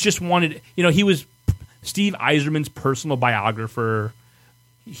he's just wanted, he was Steve Yzerman's personal biographer.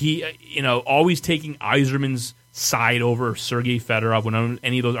 He, always taking Yzerman's side over Sergei Fedorov when on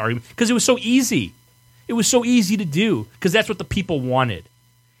any of those arguments, because it was so easy. It was so easy to do because that's what the people wanted.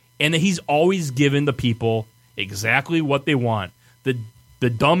 And that he's always given the people exactly what they want. The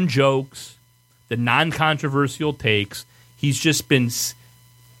dumb jokes, the non-controversial takes. He's just been...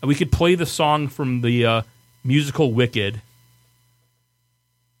 We could play the song from the musical Wicked,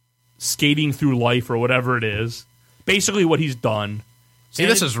 Skating Through Life or whatever it is. Basically what he's done. See,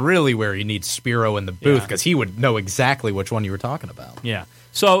 this is really where you need Spiro in the booth, because he would know exactly which one you were talking about. Yeah.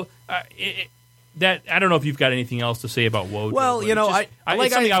 So... that I don't know if you've got anything else to say about Wojo. Well,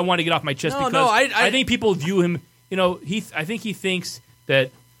 it's something I want to get off my chest because I think people view him. I think he thinks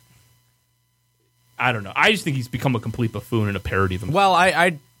that. I don't know. I just think he's become a complete buffoon and a parody of himself. Well,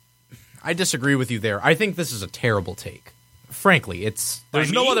 I disagree with you there. I think this is a terrible take. Frankly,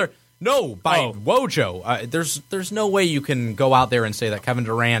 Wojo. There's no way you can go out there and say that Kevin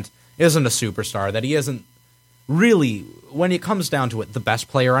Durant isn't a superstar, that he isn't really, when it comes down to it, the best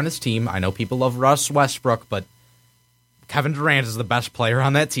player on his team. I know people love Russ Westbrook, but Kevin Durant is the best player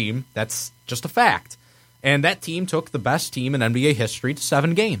on that team. That's just a fact. And that team took the best team in NBA history to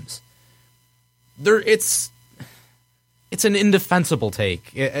 7 games. It's an indefensible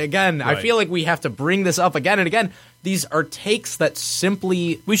take. Again, right. I feel like we have to bring this up again and again. These are takes that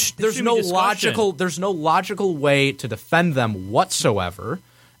simply there's no logical way to defend them whatsoever.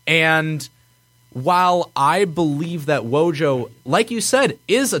 And while I believe that Wojo, like you said,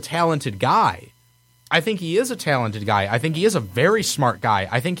 is a talented guy, I think he is a talented guy. I think he is a very smart guy.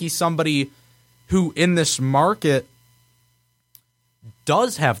 I think he's somebody who, in this market,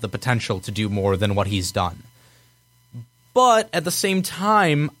 does have the potential to do more than what he's done. But at the same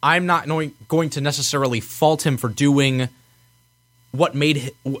time, I'm not going to necessarily fault him for doing what made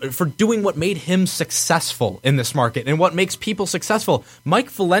him successful in this market and what makes people successful. Mike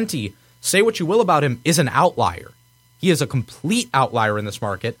Valenti, say what you will about him, is an outlier. He is a complete outlier in this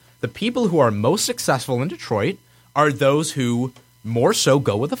market. The people who are most successful in Detroit are those who more so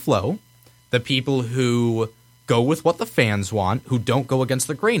go with the flow, the people who go with what the fans want, who don't go against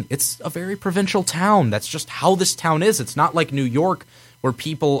the grain. It's a very provincial town. That's just how this town is. It's not like New York, where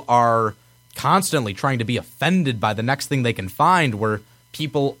people are constantly trying to be offended by the next thing they can find, where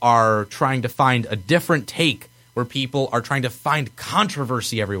people are trying to find a different take, where people are trying to find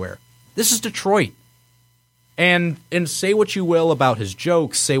controversy everywhere. This is Detroit. And say what you will about his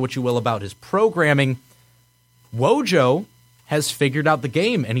jokes, say what you will about his programming, Wojo has figured out the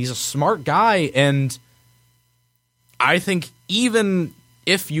game, and he's a smart guy. And I think even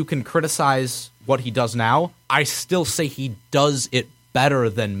if you can criticize what he does now, I still say he does it better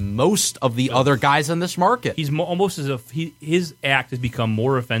than most of the other guys in this market. He's almost as if his act has become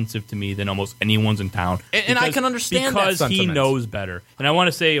more offensive to me than almost anyone's in town. And I can understand because that he knows better. And I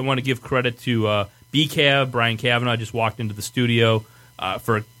want to give credit to BCAV, Brian Kavanaugh. Just walked into the studio I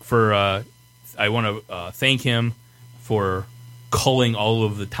want to thank him for culling all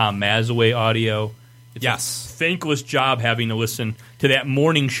of the Tom Mazaway audio. It's a thankless job having to listen to that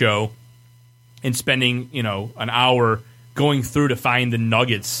morning show and spending an hour going through to find the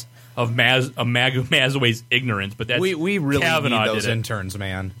nuggets of Mazaway's ignorance. But that's we really Kavanaugh need those interns,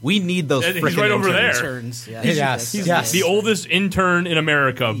 man. We need those. He's right over interns. there. Yes. He's the oldest intern in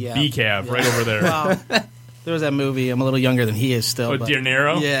America. Yeah. BCAV, right over there. Well, there was that movie. I'm a little younger than he is still. De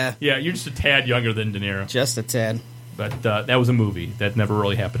Niro? Yeah. Yeah, you're just a tad younger than De Niro. Just a tad. But that was a movie. That never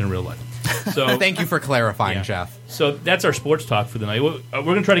really happened in real life. So thank you for clarifying, Jeff. So that's our sports talk for the night. We're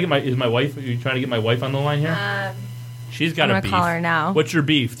going to try to get my wife. Are you trying to get my wife on the line here? She's got a beef. Call her now. What's your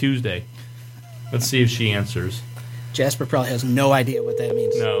beef Tuesday? Let's see if she answers. Jasper probably has no idea what that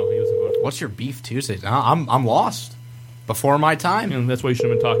means. No, he was. What's your beef Tuesday? I'm lost. Before my time. And that's why you should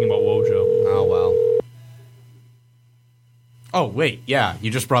have been talking about Wojo. Oh well. Oh wait, yeah,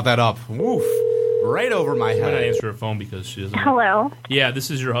 you just brought that up. Woof. Right over my head. I might not answer her phone because she doesn't. Hello. Yeah,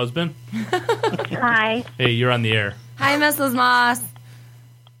 this is your husband? Hi. Hey, you're on the air. Hi, Mrs. Moss.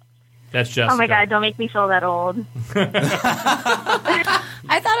 That's Jessica. Oh my God, don't make me feel that old. I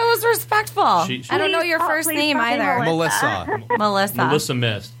thought it was respectful. I don't know your first name either. Melissa. Melissa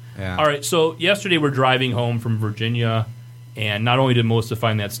missed. Yeah. All right, so yesterday we're driving home from Virginia, and not only did Melissa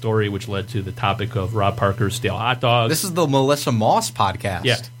find that story, which led to the topic of Rob Parker's stale hot dogs. This is the Melissa Moss podcast.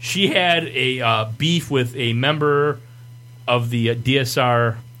 Yeah, she had a beef with a member of the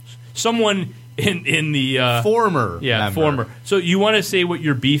DSR, someone in the former. Yeah, member. former. So you want to say what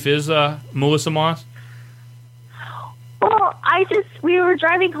your beef is, Melissa Moss? Well, we were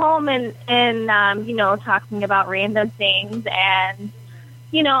driving home and talking about random things, and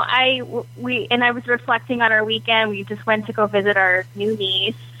I was reflecting on our weekend. We just went to go visit our new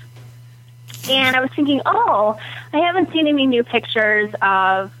niece, and I was thinking, I haven't seen any new pictures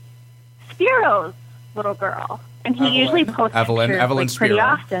of Spiro's little girl, and he usually posts pictures pretty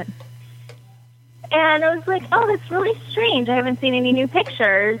often. And I was like, that's really strange. I haven't seen any new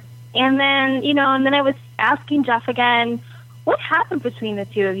pictures. And then, I was asking Jeff again, what happened between the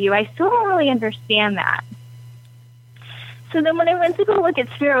two of you? I still don't really understand that. So then when I went to go look at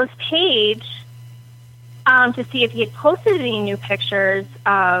Spiro's page to see if he had posted any new pictures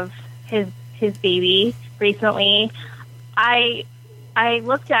of his baby recently, I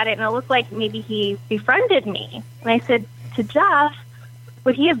looked at it and it looked like maybe he befriended me. And I said to Jeff,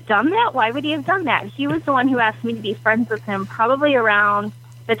 would he have done that? Why would he have done that? He was the one who asked me to be friends with him probably around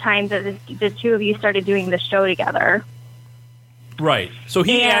the time that the two of you started doing the show together. Right. So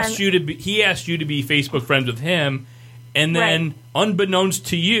he asked you to be Facebook friends with him, and then unbeknownst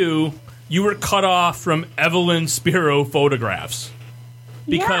to you, you were cut off from Evelyn Spiro photographs.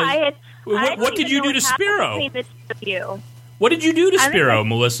 Because what did you do to Spiro? What did you do to Spiro,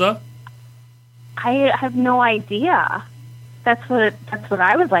 Melissa? I have no idea. That's what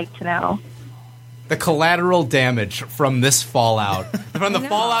I would like to know. The collateral damage from this fallout, from the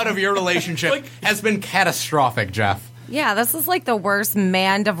fallout of your relationship, has been catastrophic, Jeff. Yeah, this is like the worst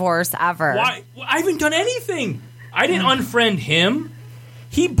man divorce ever. Why? I haven't done anything. I didn't unfriend him.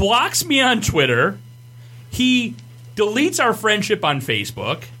 He blocks me on Twitter. He deletes our friendship on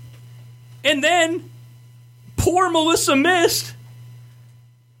Facebook. And then, poor Melissa missed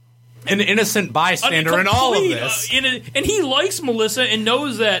an innocent bystander in all of this. And he likes Melissa and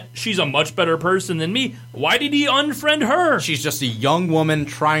knows that she's a much better person than me. Why did he unfriend her? She's just a young woman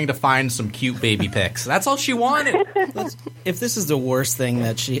trying to find some cute baby pics. That's all she wanted. If this is the worst thing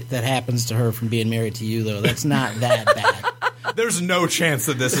that happens to her from being married to you, though, that's not that bad. There's no chance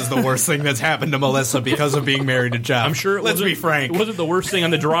that this is the worst thing that's happened to Melissa because of being married to Jeff. I'm sure. Let's be frank. It wasn't the worst thing on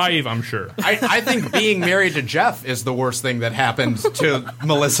the drive, I'm sure. I think being married to Jeff is the worst thing that happened to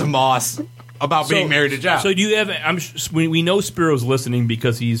Melissa Moss about being married to Jeff. So do you have? We know Spiro's listening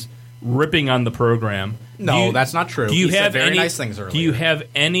because he's ripping on the program. No, that's not true. He said very nice things earlier. Do you have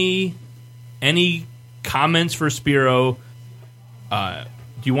any comments for Spiro? Do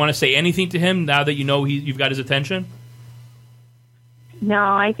you want to say anything to him now that you know you've got his attention? No,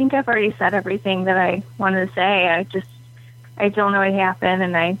 I think I've already said everything that I wanted to say. I don't know what happened,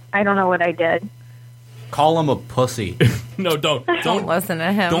 and I don't know what I did. Call him a pussy. No, don't listen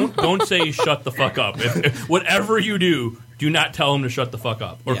to him. Don't say shut the fuck up. If whatever you do not tell him to shut the fuck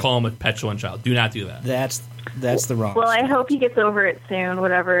up or call him a petulant child. Do not do that. That's the wrong. Well, I hope he gets over it soon,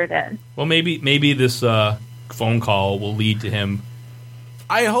 whatever it is. Well, maybe this phone call will lead to him.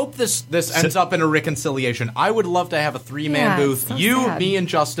 I hope this ends up in a reconciliation. I would love to have a 3-man booth. So you, sad. me, and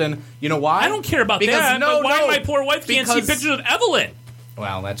Justin. You know why? I don't care about that. But why my poor wife can't see pictures of Evelyn?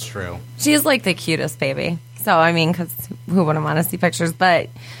 Well, that's true. She's like the cutest baby. So, I mean, because who wouldn't want to see pictures? But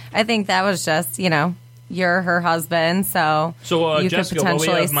I think that was just, you're her husband, so you Jessica, could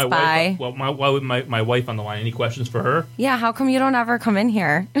potentially spy. Why would my wife on the line? Any questions for her? Yeah, how come you don't ever come in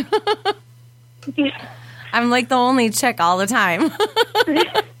here? I'm like the only chick all the time.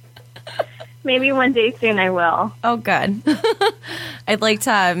 Maybe one day soon I will. Oh, good. I'd like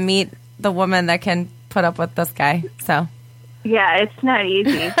to meet the woman that can put up with this guy, so... Yeah, it's not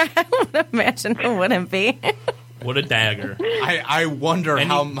easy. I would imagine it wouldn't be. What a dagger. I wonder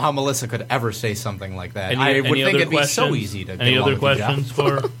how Melissa could ever say something like that. I would think it'd questions? be so easy to Any other questions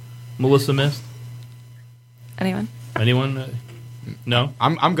for Melissa Mist? Anyone? No?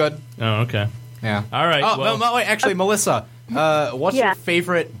 I'm good. Oh, okay. Yeah. All right. Oh, well, wait, actually, Melissa, what's your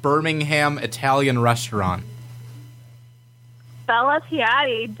favorite Birmingham Italian restaurant? Bella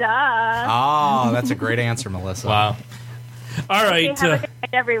Piatti, duh. Oh, that's a great answer, Melissa. Wow. All right. Okay, have a good night,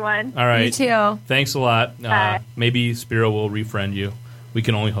 everyone. All right. You too. Thanks a lot. Maybe Spiro will refriend you. We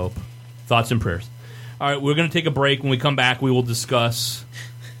can only hope. Thoughts and prayers. All right, we're going to take a break. When we come back, we will discuss...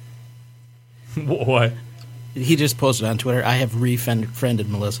 What? He just posted on Twitter, I have refriended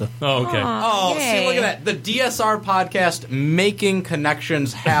Melissa. Oh, okay. Oh, see, look at that. The DSR podcast making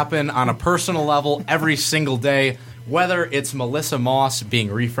connections happen on a personal level every single day. Whether it's Melissa Moss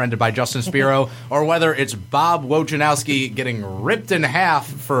being refriended by Justin Spiro, or whether it's Bob Wojnarowski getting ripped in half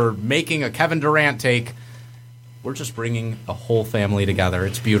for making a Kevin Durant take, we're just bringing the whole family together.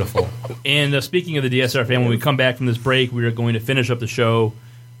 It's beautiful. And speaking of the DSR family, when we come back from this break, we are going to finish up the show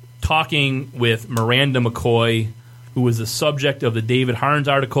talking with Miranda McCoy, who was the subject of the David Harns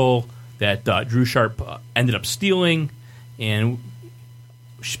article that Drew Sharp ended up stealing, and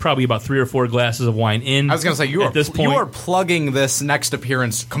she's probably about 3 or 4 glasses of wine in. I was going to say, you you are plugging this next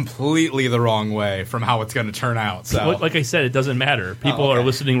appearance completely the wrong way from how it's going to turn out. So, like I said, it doesn't matter. People are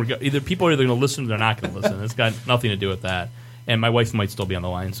listening. People are either going to listen or they're not going to listen. It's got nothing to do with that. And my wife might still be on the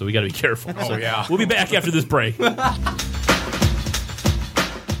line, so we got to be careful. Oh, yeah. We'll be back after this break.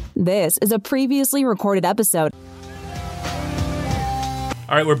 This is a previously recorded episode.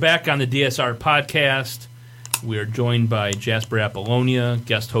 All right, we're back on the DSR podcast. We are joined by Jasper Apollonia,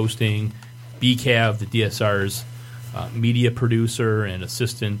 guest hosting, BCAV, the DSR's media producer and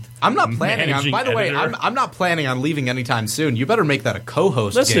assistant. I'm not planning on. By the way, I'm not planning on leaving anytime soon. You better make that a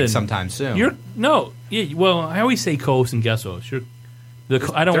co-host gig sometime soon. Well, I always say co-host and guest host. There's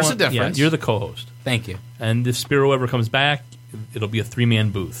a difference. Yeah, you're the co-host. Thank you. And if Spiro ever comes back, it'll be a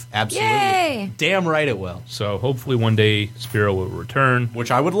 3-man booth. Absolutely. Yay! Damn right it will. So hopefully one day Spiro will return.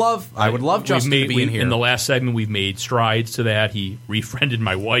 Which I would love. I would love Justin to be in here. In the last segment, we've made strides to that. He refriended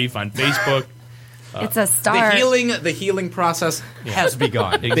my wife on Facebook. It's a start. The healing process has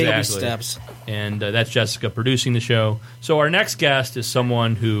begun. Exactly. Baby steps. And that's Jessica producing the show. So our next guest is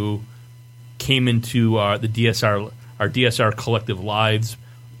someone who came into our DSR collective lives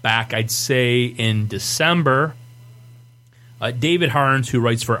back, I'd say, in December. David Harns, who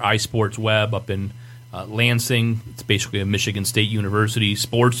writes for iSports Web up in Lansing, it's basically a Michigan State University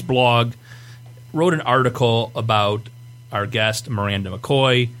sports blog, wrote an article about our guest, Miranda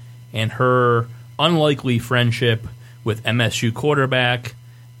McCoy, and her unlikely friendship with MSU quarterback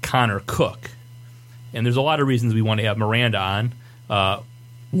Connor Cook. And there's a lot of reasons we want to have Miranda on.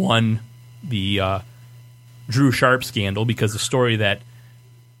 One, the Drew Sharp scandal, because the story that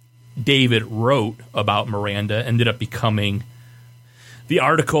David wrote about Miranda ended up becoming the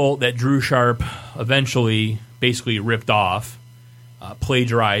article that Drew Sharp eventually basically ripped off,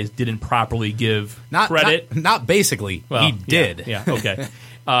 plagiarized, didn't properly give credit. Not basically. Well, he did. Yeah, okay.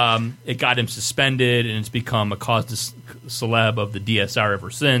 It got him suspended, and it's become a cause celeb of the DSR ever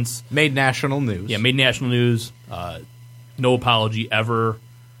since. Made national news. Yeah, made national news. No apology ever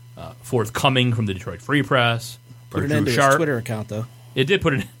forthcoming from the Detroit Free Press. Put it into his Twitter account, though. It did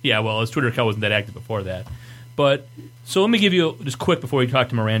put it. Yeah, well, his Twitter account wasn't that active before that. But so let me give you just quick before we talk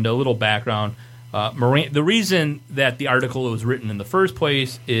to Miranda a little background. The reason that the article was written in the first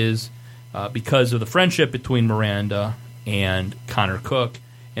place is because of the friendship between Miranda and Connor Cook.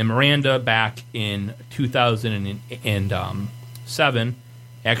 And Miranda, back in 2007,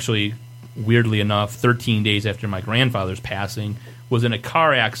 actually, weirdly enough, 13 days after my grandfather's passing, was in a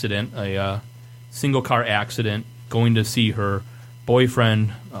car accident, a single car accident, going to see her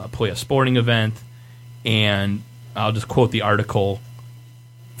boyfriend play a sporting event, and I'll just quote the article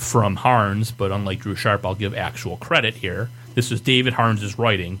from Harns, but unlike Drew Sharp, I'll give actual credit here. This is David Harns'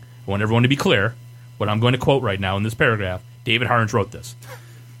 writing. I want everyone to be clear. What I'm going to quote right now in this paragraph, David Harns wrote this.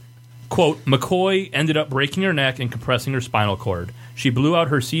 Quote, McCoy ended up breaking her neck and compressing her spinal cord. She blew out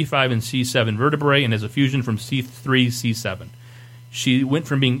her C5 and C7 vertebrae and has a fusion from C3, C7. She went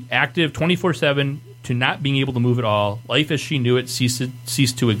from being active 24/7 to not being able to move at all. Life as she knew it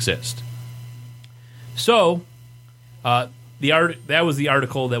ceased to exist. So, that was the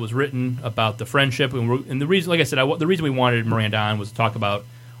article that was written about the friendship, and the reason, like I said, the reason we wanted Miranda on was to talk about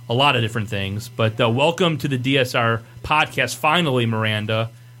a lot of different things. But welcome to the DSR podcast, finally, Miranda.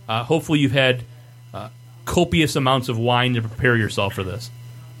 Hopefully, you've had copious amounts of wine to prepare yourself for this.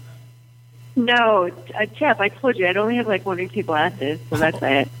 No, Jeff, I told you I'd only have like 1 or 2 glasses, so that's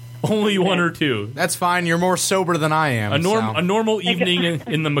it. Only 1 or 2. That's fine. You're more sober than I am. A normal evening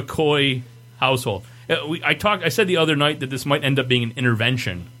in the McCoy household. I said the other night that this might end up being an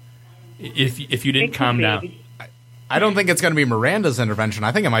intervention if you didn't calm down. I don't think it's going to be Miranda's intervention.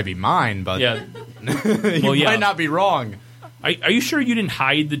 I think it might be mine, but yeah. you might not be wrong. Are you sure you didn't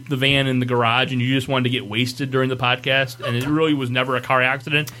hide the van in the garage and you just wanted to get wasted during the podcast and it really was never a car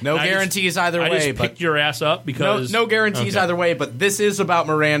accident? No guarantees either way. I just picked your ass up because... No guarantees either way, but this is about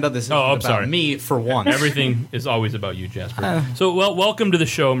Miranda. This is about me for once. Everything is always about you, Jasper. So, welcome to the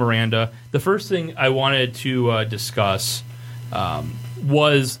show, Miranda. The first thing I wanted to discuss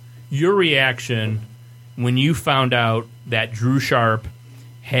was your reaction when you found out that Drew Sharp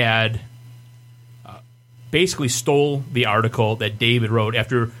had... basically stole the article that David wrote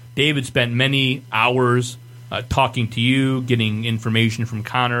after David spent many hours talking to you, getting information from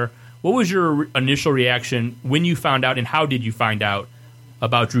Connor. What was your initial reaction when you found out, and how did you find out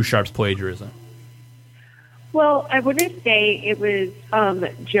about Drew Sharp's plagiarism? Well, I want to say it was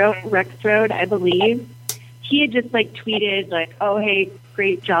Joe Rexrode, I believe. He had just tweeted "Oh, hey,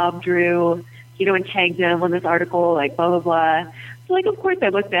 great job, Drew," and tagged him on this article, blah blah blah. So of course I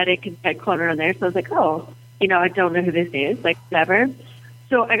looked at it and had Connor on there, so I was like, oh. I don't know who this is, whatever.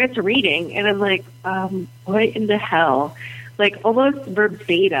 So I got to reading, and I'm like, what in the hell? Almost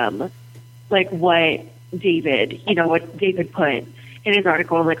verbatim, what David, what David put in his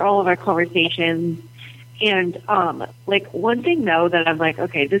article, and all of our conversations. And, one thing, though, that I'm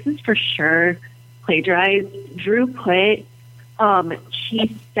okay, this is for sure plagiarized. Drew put,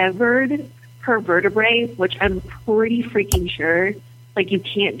 she severed her vertebrae, which I'm pretty freaking sure you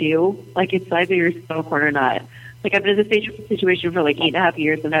can't do. It's either you're spoke or not. I've been in this situation for 8.5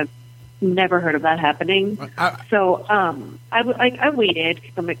 years, and I've never heard of that happening. So I waited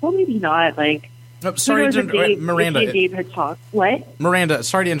because I'm well, maybe not. Sorry to interrupt, Miranda. Dave had talked. What? Miranda,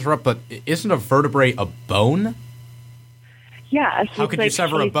 sorry to interrupt, but isn't a vertebrae a bone? Yeah. How could you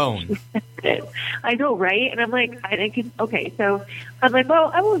sever a bone? I know, right? And I'm I think okay. So I'm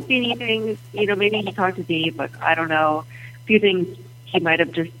well, I won't see anything. Maybe he talked to Dave, but I don't know. A few things he might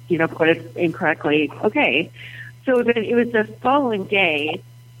have just, put it incorrectly. Okay. So then it was the following day,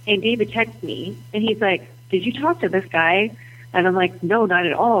 and David texted me, and he's like, did you talk to this guy? And I'm like, no, not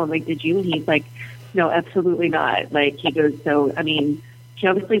at all. I'm like, did you? And he's like, no, absolutely not. He goes, so, I mean, he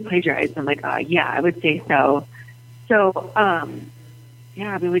obviously plagiarized. I'm like, yeah, I would say so. So,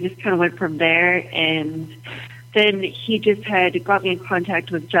 yeah, I mean, we just kind of went from there, and then he just had got me in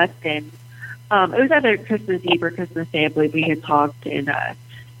contact with Justin. It was either Christmas Eve or Christmas Day, I believe we had talked, and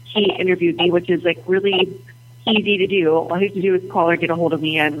he interviewed me, which is really easy to do. All he has to do is call or get a hold of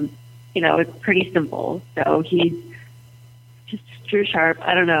me, and it's pretty simple. So he's just Drew Sharp.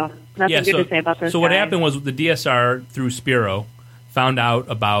 I don't know, nothing good to say about this. So what happened was the DSR through Spiro found out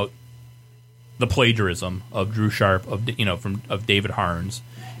about the plagiarism of Drew Sharp of David Harns,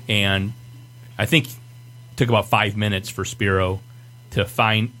 and I think it took about 5 minutes for Spiro to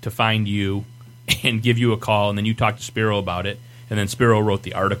find you and give you a call, and then you talked to Spiro about it, and then Spiro wrote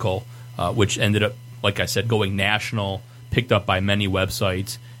the article, which ended up, like I said, going national, picked up by many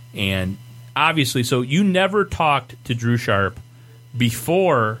websites, and obviously, so you never talked to Drew Sharp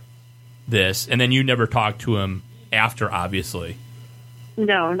before this, and then you never talked to him after, obviously.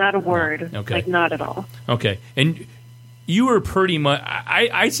 No, not a word. Okay. Not at all. Okay, and you were pretty much,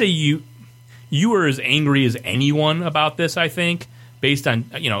 I'd say you were as angry as anyone about this, I think, based on,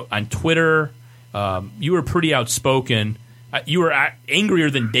 on Twitter. You were pretty outspoken. You were angrier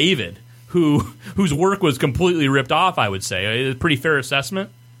than David, whose work was completely ripped off, I would say. A pretty fair assessment?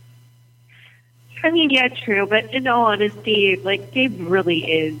 I mean, yeah, true. But in all honesty, Dave really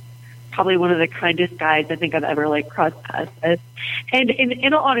is probably one of the kindest guys I think I've ever, crossed paths with. And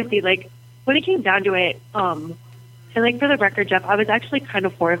in all honesty, when it came down to it, and like for the record, Jeff, I was actually kind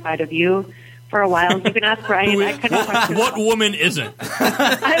of horrified of you for a while. You can ask Brian. I kind of what woman isn't?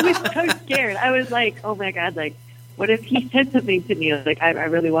 I was so scared. I was like, oh my God, like, what if he said something to me? Like, I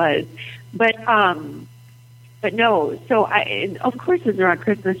really was. But no. So and of course, it was around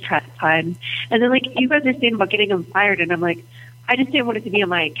Christmas time, and then like you guys are saying about getting him fired, and I'm like, I just didn't want it to be on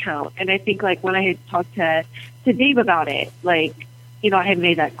my account. And I think like when I had talked to Dave about it, like, you know, I had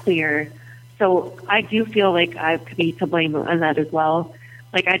made that clear. So I do feel like I could be to blame on that as well.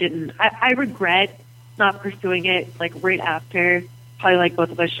 Like I regret not pursuing it like right after, probably like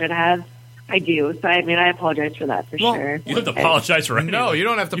both of us should have. I do. So I mean, I apologize for that for sure. You don't have to apologize for anything. No, you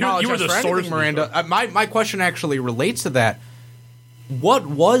don't have to apologize you were the for source, anything, Miranda. My question actually relates to that. What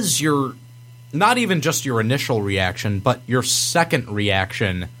was your, not even just your initial reaction, but your second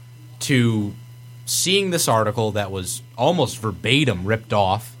reaction to seeing this article that was almost verbatim ripped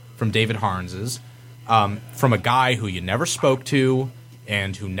off from David Harnes's, from a guy who you never spoke to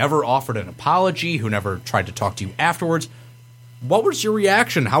and who never offered an apology, who never tried to talk to you afterwards? What was your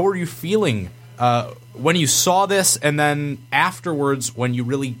reaction? How were you feeling when you saw this, and then afterwards when you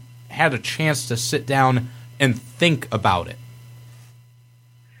really had a chance to sit down and think about it?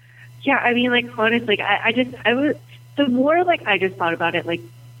 Yeah, I mean, like, honestly, I was, the more, like, I just thought about it, like,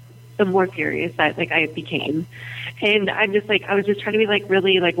 the more furious that, like, I became. And I'm just, like, I was just trying to be, like,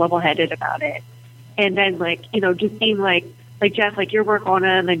 really, like, level-headed about it. And then, like, you know, just being, like, Jeff, like, your work on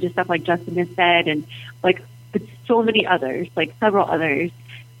it, and just stuff like Justin has said, and, like, so many others, like, several others.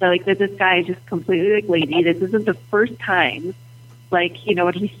 So, like, that this guy is just completely, like, lazy. This isn't the first time, like, you know,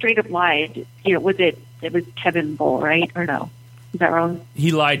 when he straight up lied. You know, it was Kevin Bull, right? Or no? Is that wrong?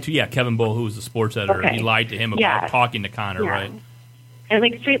 He lied to, Kevin Bull, who was the sports editor. Okay. He lied to him about talking to Connor, right? And,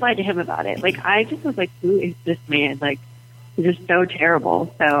 like, straight lied to him about it. Like, I just was like, who is this man? Like, he's just so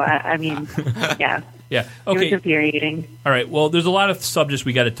terrible. So, I mean, yeah. Yeah. Okay. It was infuriating. All right. Well, there's a lot of subjects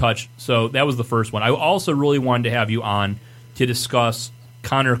we got to touch. So that was the first one. I also really wanted to have you on to discuss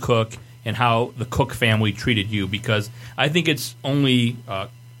Connor Cook and how the Cook family treated you, because I think it's only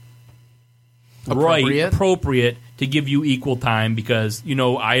appropriate to give you equal time, because, you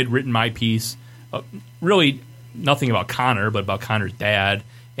know, I had written my piece, really nothing about Connor, but about Connor's dad.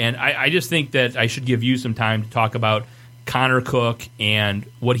 And I just think that I should give you some time to talk about Connor Cook and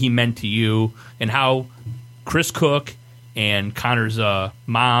what he meant to you, and how Chris Cook and Connor's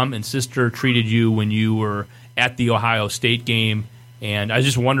mom and sister treated you when you were at the Ohio State game. And I was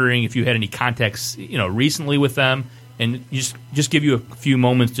just wondering if you had any context, you know, recently with them, and just give you a few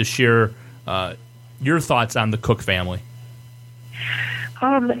moments to share your thoughts on the Cook family.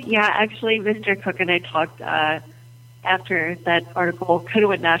 Yeah, actually, Mr. Cook and I talked after that article kind of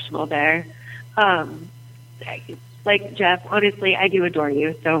went national there. Like, Jeff, honestly, I do adore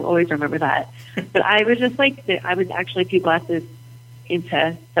you, so always remember that. But I was just like, I was actually 2 glasses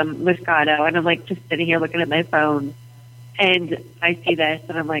into some Moscato, and I'm like just sitting here looking at my phone, and I see this,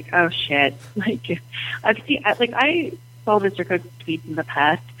 and I'm like, oh shit! Like, I saw Mr. Cook's tweets in the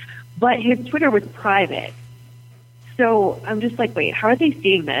past, but his Twitter was private, so I'm just like, wait, how are they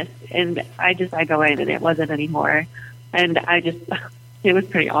seeing this? And I go in, and it wasn't anymore, and it was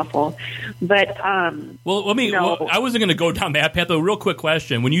pretty awful. But well, I wasn't going to go down that path. Though, real quick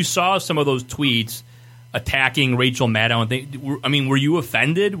question: when you saw some of those tweets attacking Rachel Maddow, I mean, were you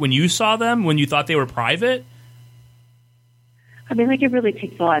offended when you saw them? When you thought they were private? I mean, like, it really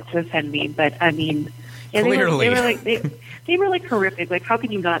takes a lot to offend me. But I mean, yeah, clearly, they were like horrific. Like, how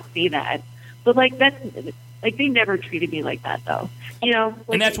can you not see that? But like they never treated me like that, though. You know,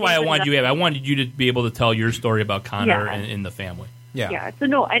 like, and that's why I wanted you to be able to tell your story about Connor and the family. Yeah. So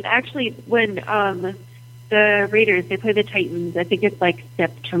no, and actually, when the Raiders, they play the Titans, I think it's like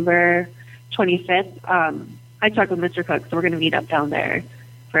September 25th. I talked with Mr. Cook, so we're going to meet up down there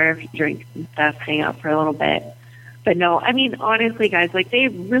for a few drinks and stuff, hang out for a little bit. But no, I mean, honestly, guys, like, they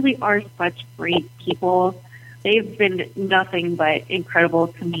really are such great people. They've been nothing but incredible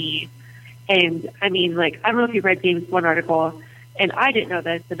to me. And I mean, like, I don't know if you read Dave's one article, and I didn't know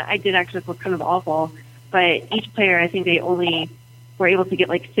this, and I did actually feel kind of awful. But each player, I think they only were able to get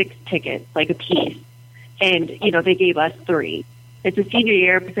like 6 tickets, like a piece. And, you know, they gave us 3. It's a senior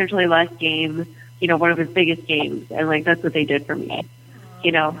year, potentially last game, you know, one of his biggest games. And, like, that's what they did for me,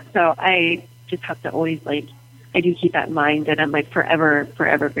 you know. So I just have to always, like, I do keep that in mind, and I'm, like, forever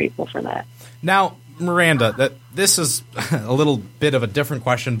grateful for that. Now, Miranda, this is a little bit of a different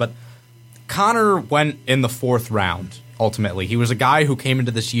question, but Connor went in the 4th round, ultimately. He was a guy who came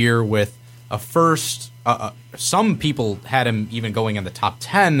into this year with a first. Some people had him even going in the top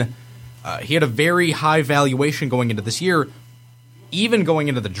 10. He had a very high valuation going into this year. Even going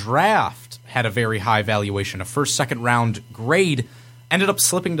into the draft, had a very high valuation, a first, second round grade, ended up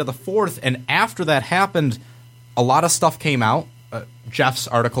slipping to the 4th. And after that happened, a lot of stuff came out. Jeff's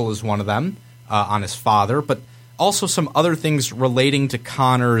article is one of them on his father, but also some other things relating to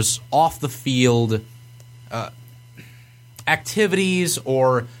Connor's off-the-field activities,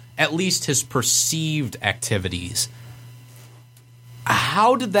 or at least his perceived activities.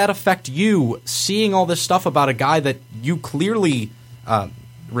 How did that affect you, seeing all this stuff about a guy that you clearly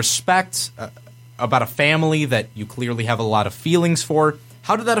respect, about a family that you clearly have a lot of feelings for?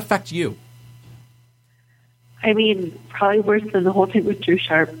 How did that affect you? I mean, probably worse than the whole thing with Drew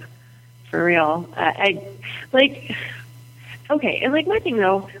Sharp, for real. Okay, and like my thing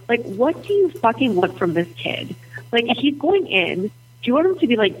though, like, what do you fucking want from this kid? Like, if he's going in, do you want him to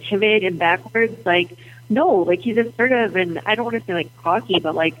be like timid and backwards? Like, no, like he's assertive, and I don't want to say like cocky,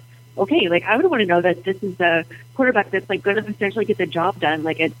 but like, okay, like I would want to know that this is a quarterback that's like going to essentially get the job done,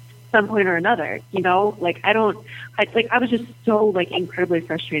 like at some point or another, you know? Like, I was just so like incredibly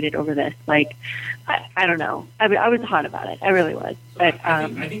frustrated over this. Like, I don't know. I mean, I was hot about it. I really was. But I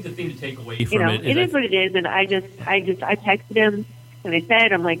think the thing to take away from it is what it is. And I texted him and I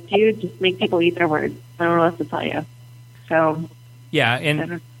said, I'm like, dude, just make people eat their words. I don't know what else to tell you. So yeah,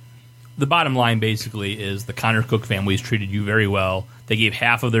 and the bottom line basically is the Connor Cook family has treated you very well. They gave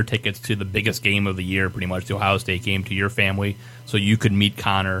half of their tickets to the biggest game of the year, pretty much the Ohio State game, to your family, so you could meet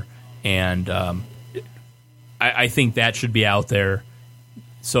Connor. And I think that should be out there,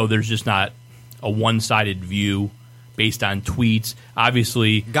 so there's just not a one-sided view based on tweets.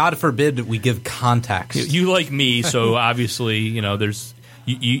 Obviously, God forbid we give context. You like me, so obviously, you know, there's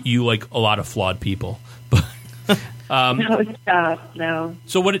you like a lot of flawed people. No, stop. No.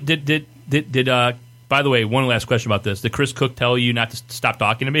 So what did by the way, one last question about this. Did Chris Cook tell you not to stop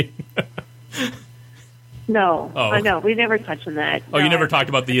talking to me? No. Oh, okay. No, we never touched on that. Oh, you never talked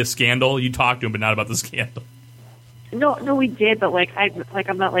about the scandal? You talked to him, but not about the scandal. No, we did, but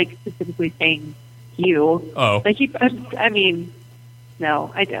I'm not like specifically saying you. Oh. Like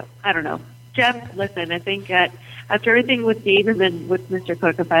no, I don't know. Jeff, listen, I think after everything with Dave and then with Mr.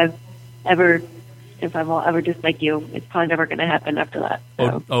 Cook, if I will ever dislike you, it's probably never going to happen after that.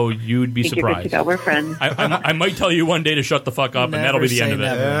 So. Oh, you'd be surprised. You're good to go. We're friends. I might tell you one day to shut the fuck up, and that'll be the end of it.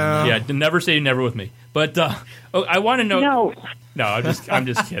 Yeah, never say never with me. But I want to know. No, I'm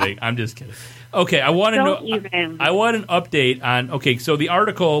just kidding. I'm just kidding. Okay, I want to know. I want an update on. Okay, so the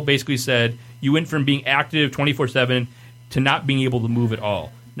article basically said you went from being active 24/7 to not being able to move at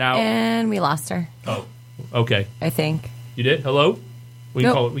all. Now, and we lost her. Oh, okay. I think you did. Hello. We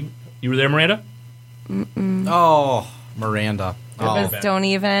can call it. You were there, Miranda. Mm-mm. Oh, Miranda. It was don't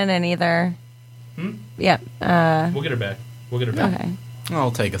even and either. Yeah. We'll get her back. Okay.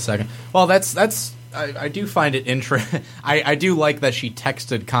 I'll take a second. Well, that's. I do find it interesting. I do like that she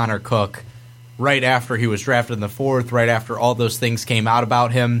texted Connor Cook right after he was drafted in the 4th, right after all those things came out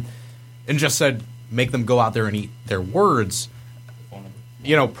about him, and just said, make them go out there and eat their words.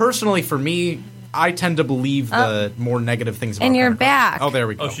 You know, personally, for me, I tend to believe the more negative things about And you're Connor back. Cook. Oh, there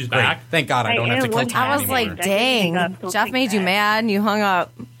we go. Oh, she's Great. back? Thank God I don't have to kill time I was anymore. like, dang, Jeff made you mad and you hung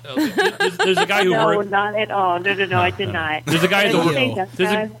up. There's a guy who No, worked. not at all. No, I did not. There's a guy Can I who say, worked.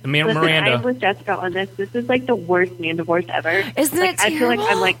 Jessica, listen, Miranda. I'm with Jessica on this. This is like the worst man divorce ever. Isn't like, it I feel like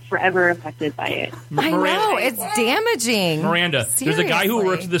terrible? I'm like forever affected by it. I know, it's damaging. Miranda, there's a guy who Seriously.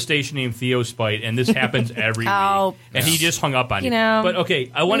 works at the station named Theo Spite, and this happens every Oh. week. And he just hung up on you. You know, but okay,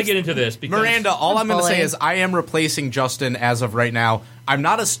 I want to get into this because Miranda, all I'm going to say bully. is I am replacing Justin as of right now. I'm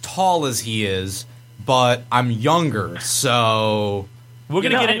not as tall as he is, but I'm younger, so... we're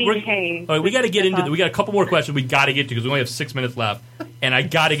gonna No, get I in. mean, hey, all right, we got to get into. awesome. We got a couple more questions we got to get to because we only have 6 minutes left, and I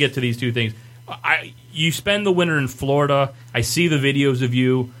got to get to these two things. You spend the winter in Florida. I see the videos of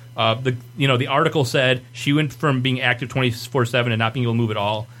you. The article said she went from being active 24/7 and not being able to move at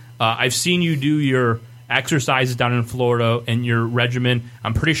all. I've seen you do your exercises down in Florida and your regimen.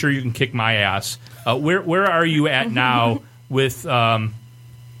 I'm pretty sure you can kick my ass. Where are you at now with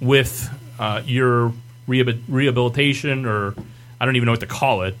your rehabilitation, or I don't even know what to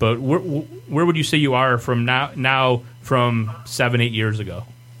call it, but where would you say you are from now from 7-8 years ago?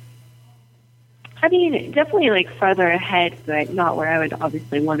 I mean, definitely like farther ahead, but not where I would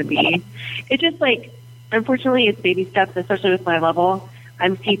obviously want to be. It's just like, unfortunately, it's baby steps, especially with my level.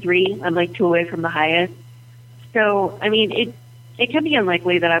 I'm C3. I'm like 2 away from the highest. So, I mean, it can be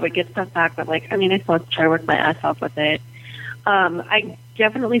unlikely that I would get stuff back, but like, I mean, I still have to try to work my ass off with it. I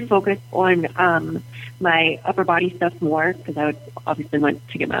definitely focus on my upper body stuff more because I would obviously want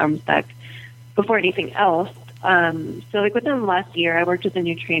to get my arms back before anything else. So like within the last year, I worked with a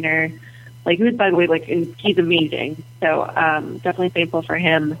new trainer, like who's by the way, like he's amazing. So definitely thankful for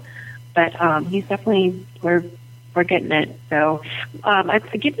him. but he's definitely we're getting it. So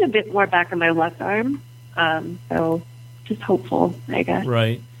I've given a bit more back on my left arm. So just hopeful, I guess.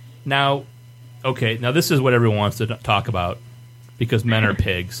 Right. Now, okay, now this is what everyone wants to talk about because men are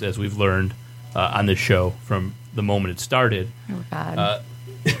pigs, as we've learned on this show from the moment it started. Oh, God.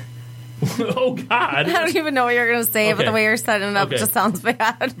 Oh, God. I don't even know what you're going to say, but the way you're setting it up just sounds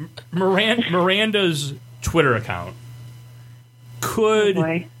bad. Miranda's Twitter account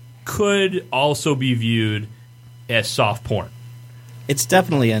could also be viewed as soft porn. It's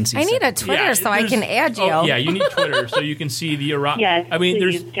definitely NC. I need a Twitter so I can add you. Oh, yeah, you need Twitter so you can see the erotic. Yes, I mean,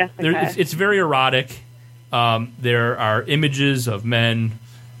 please, it's very erotic. There are images of men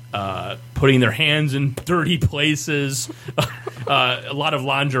putting their hands in dirty places. A lot of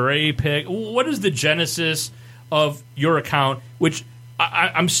lingerie pic. What is the genesis of your account? Which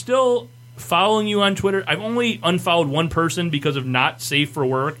I'm still following you on Twitter. I've only unfollowed one person because of not safe for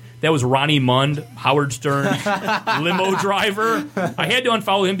work. That was Ronnie Mund, Howard Stern's limo driver. I had to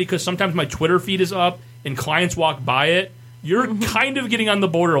unfollow him because sometimes my Twitter feed is up and clients walk by it. You're kind of getting on the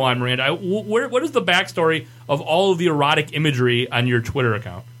borderline, Miranda. What is the backstory of all of the erotic imagery on your Twitter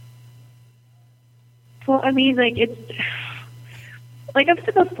account? Well, I mean, like, it's like I've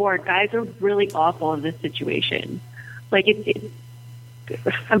said before, guys are really awful in this situation. Like,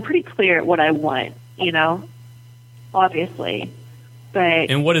 I'm pretty clear at what I want, you know, obviously. But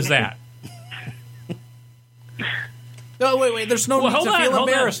and what is that? No, wait. There's no need to feel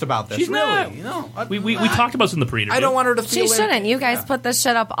embarrassed about this. She's really. Not. We talked about this in the pre-interview. I don't want her to feel She shouldn't. You guys put this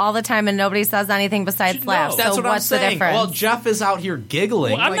shit up all the time and nobody says anything besides laugh. That's so what I'm what's the saying. difference? Well, Jeff is out here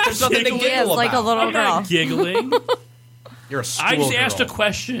giggling. Well, I'm not there's nothing to giggling. giggle about. like a little I'm girl. not giggling. You're a I just schoolgirl. asked a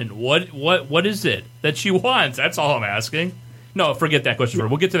question. What is it that she wants? That's all I'm asking. No, forget that question.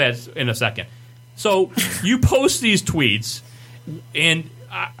 We'll get to that in a second. So you post these tweets, and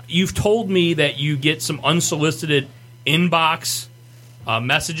you've told me that you get some unsolicited inbox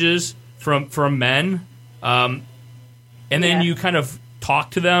messages from men, and then you kind of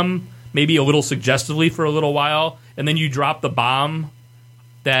talk to them, maybe a little suggestively for a little while, and then you drop the bomb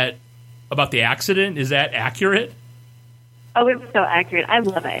about the accident. Is that accurate? Oh, it's so accurate. I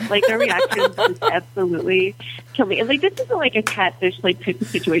love it. Like, their reactions just absolutely kill me. And, like, this isn't like a catfish, like, type of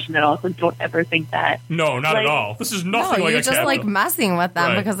situation at all, so don't ever think that. No, not at all. This is nothing like a you're just, like, messing with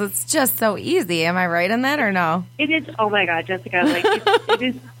them because it's just so easy. Am I right in that or no? It is, oh, my God, Jessica. Like, it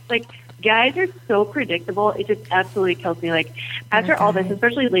is, like, guys are so predictable. It just absolutely kills me. Like, after all this,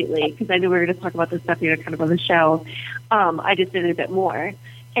 especially lately, because I knew we were going to talk about this stuff, kind of on the show, I just did it a bit more.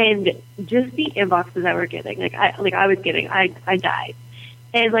 And just the inboxes that we're getting, I was getting, I died.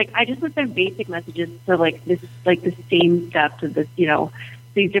 And, like, I just would send basic messages to, like, the same stuff to this,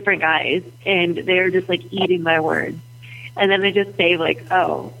 these different guys. And they're just, like, eating my words. And then they just say, like,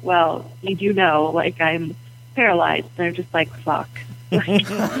 oh, well, you do know, like, I'm paralyzed. And they're just like, fuck. Wait.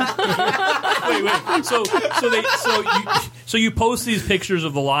 So you post these pictures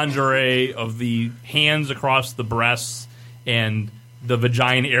of the lingerie, of the hands across the breasts and the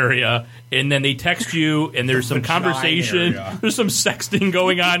vagina area, and then they text you, and there's some conversation, there's some sexting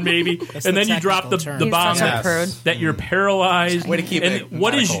going on, maybe, and then you drop the bomb that you're paralyzed. Way to keep it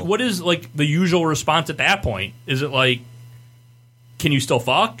medical. What is like the usual response at that point? Is it like, can you still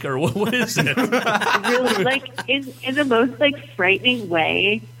fuck, or what is it? Really, like in the most like frightening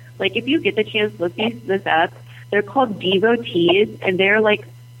way. Like, if you get the chance to look this up, they're called devotees, and they're like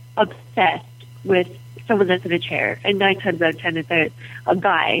obsessed with someone that's in a chair, and 9 times out of 10 it's a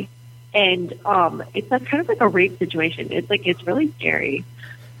guy, and it's kind of like a rape situation. It's really scary.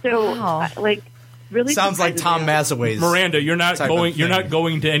 So like, really sounds like Tom Mazaway's. Miranda, you're not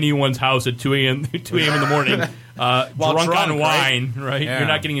going to anyone's house at 2 a.m. in the morning, drunk on wine, right? Yeah. You're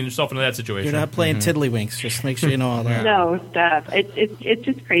not getting yourself into that situation. You're not playing tiddlywinks. Just make sure you know all that. No, stop. It's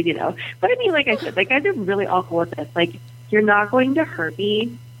just crazy though. But I mean, like I said, like, guys are really awful with this. Like, you're not going to hurt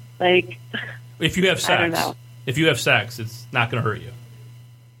me. Like, if you have sex, it's not going to hurt you.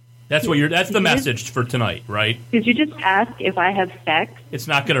 That's what that's the message for tonight, right? Did you just ask if I have sex? It's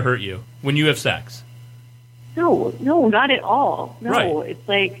not going to hurt you when you have sex. No, not at all. No, right. It's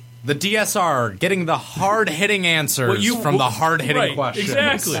like the DSR getting the hard-hitting answers from the hard-hitting questions.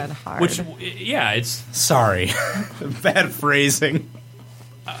 Exactly. Which, it's sorry, bad phrasing.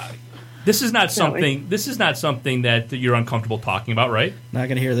 This is not something. This is not something that you're uncomfortable talking about, right? Not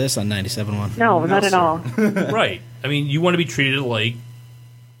going to hear this on 97.1. No, not at all. Right. I mean, you want to be treated like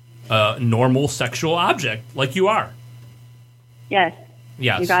a normal sexual object, like you are. Yes.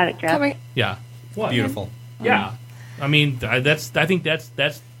 Yes. You got it, Jeff. Yeah. What? Beautiful. Yeah. I mean, I think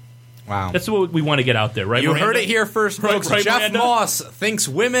that's Wow. That's what we want to get out there, right? You Miranda? heard it here first, folks. Right, Jeff Miranda? Moss thinks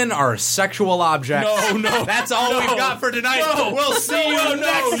women are sexual objects. No. That's all we've got for tonight. No. We'll see you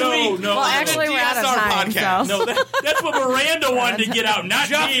next week. No. Well, actually, we're out of time. Podcast. So. No, that's what Miranda wanted to get out, not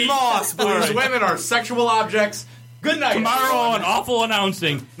Jeff me. Moss believes women are sexual objects. Good night. Tomorrow on Awful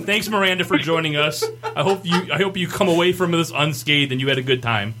Announcing. Thanks, Miranda, for joining us. I hope you come away from this unscathed and you had a good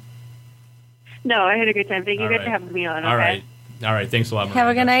time. No, I had a good time. Thank you All guys right. for having me on. All Okay? right. Thanks a lot, Miranda. Have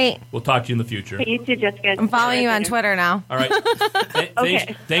a good night. We'll talk to you in the future. You too, Jessica. I'm following you on Twitter now. All right. Thanks, Okay. All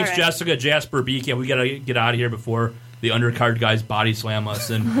right. Jessica, Jasper, BCAF. We got to get out of here before the undercard guys body slam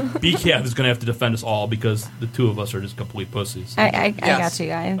us, and BCAF is going to have to defend us all because the two of us are just complete pussies. I got you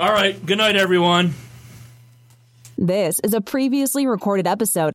guys. All right. Good night, everyone. This is a previously recorded episode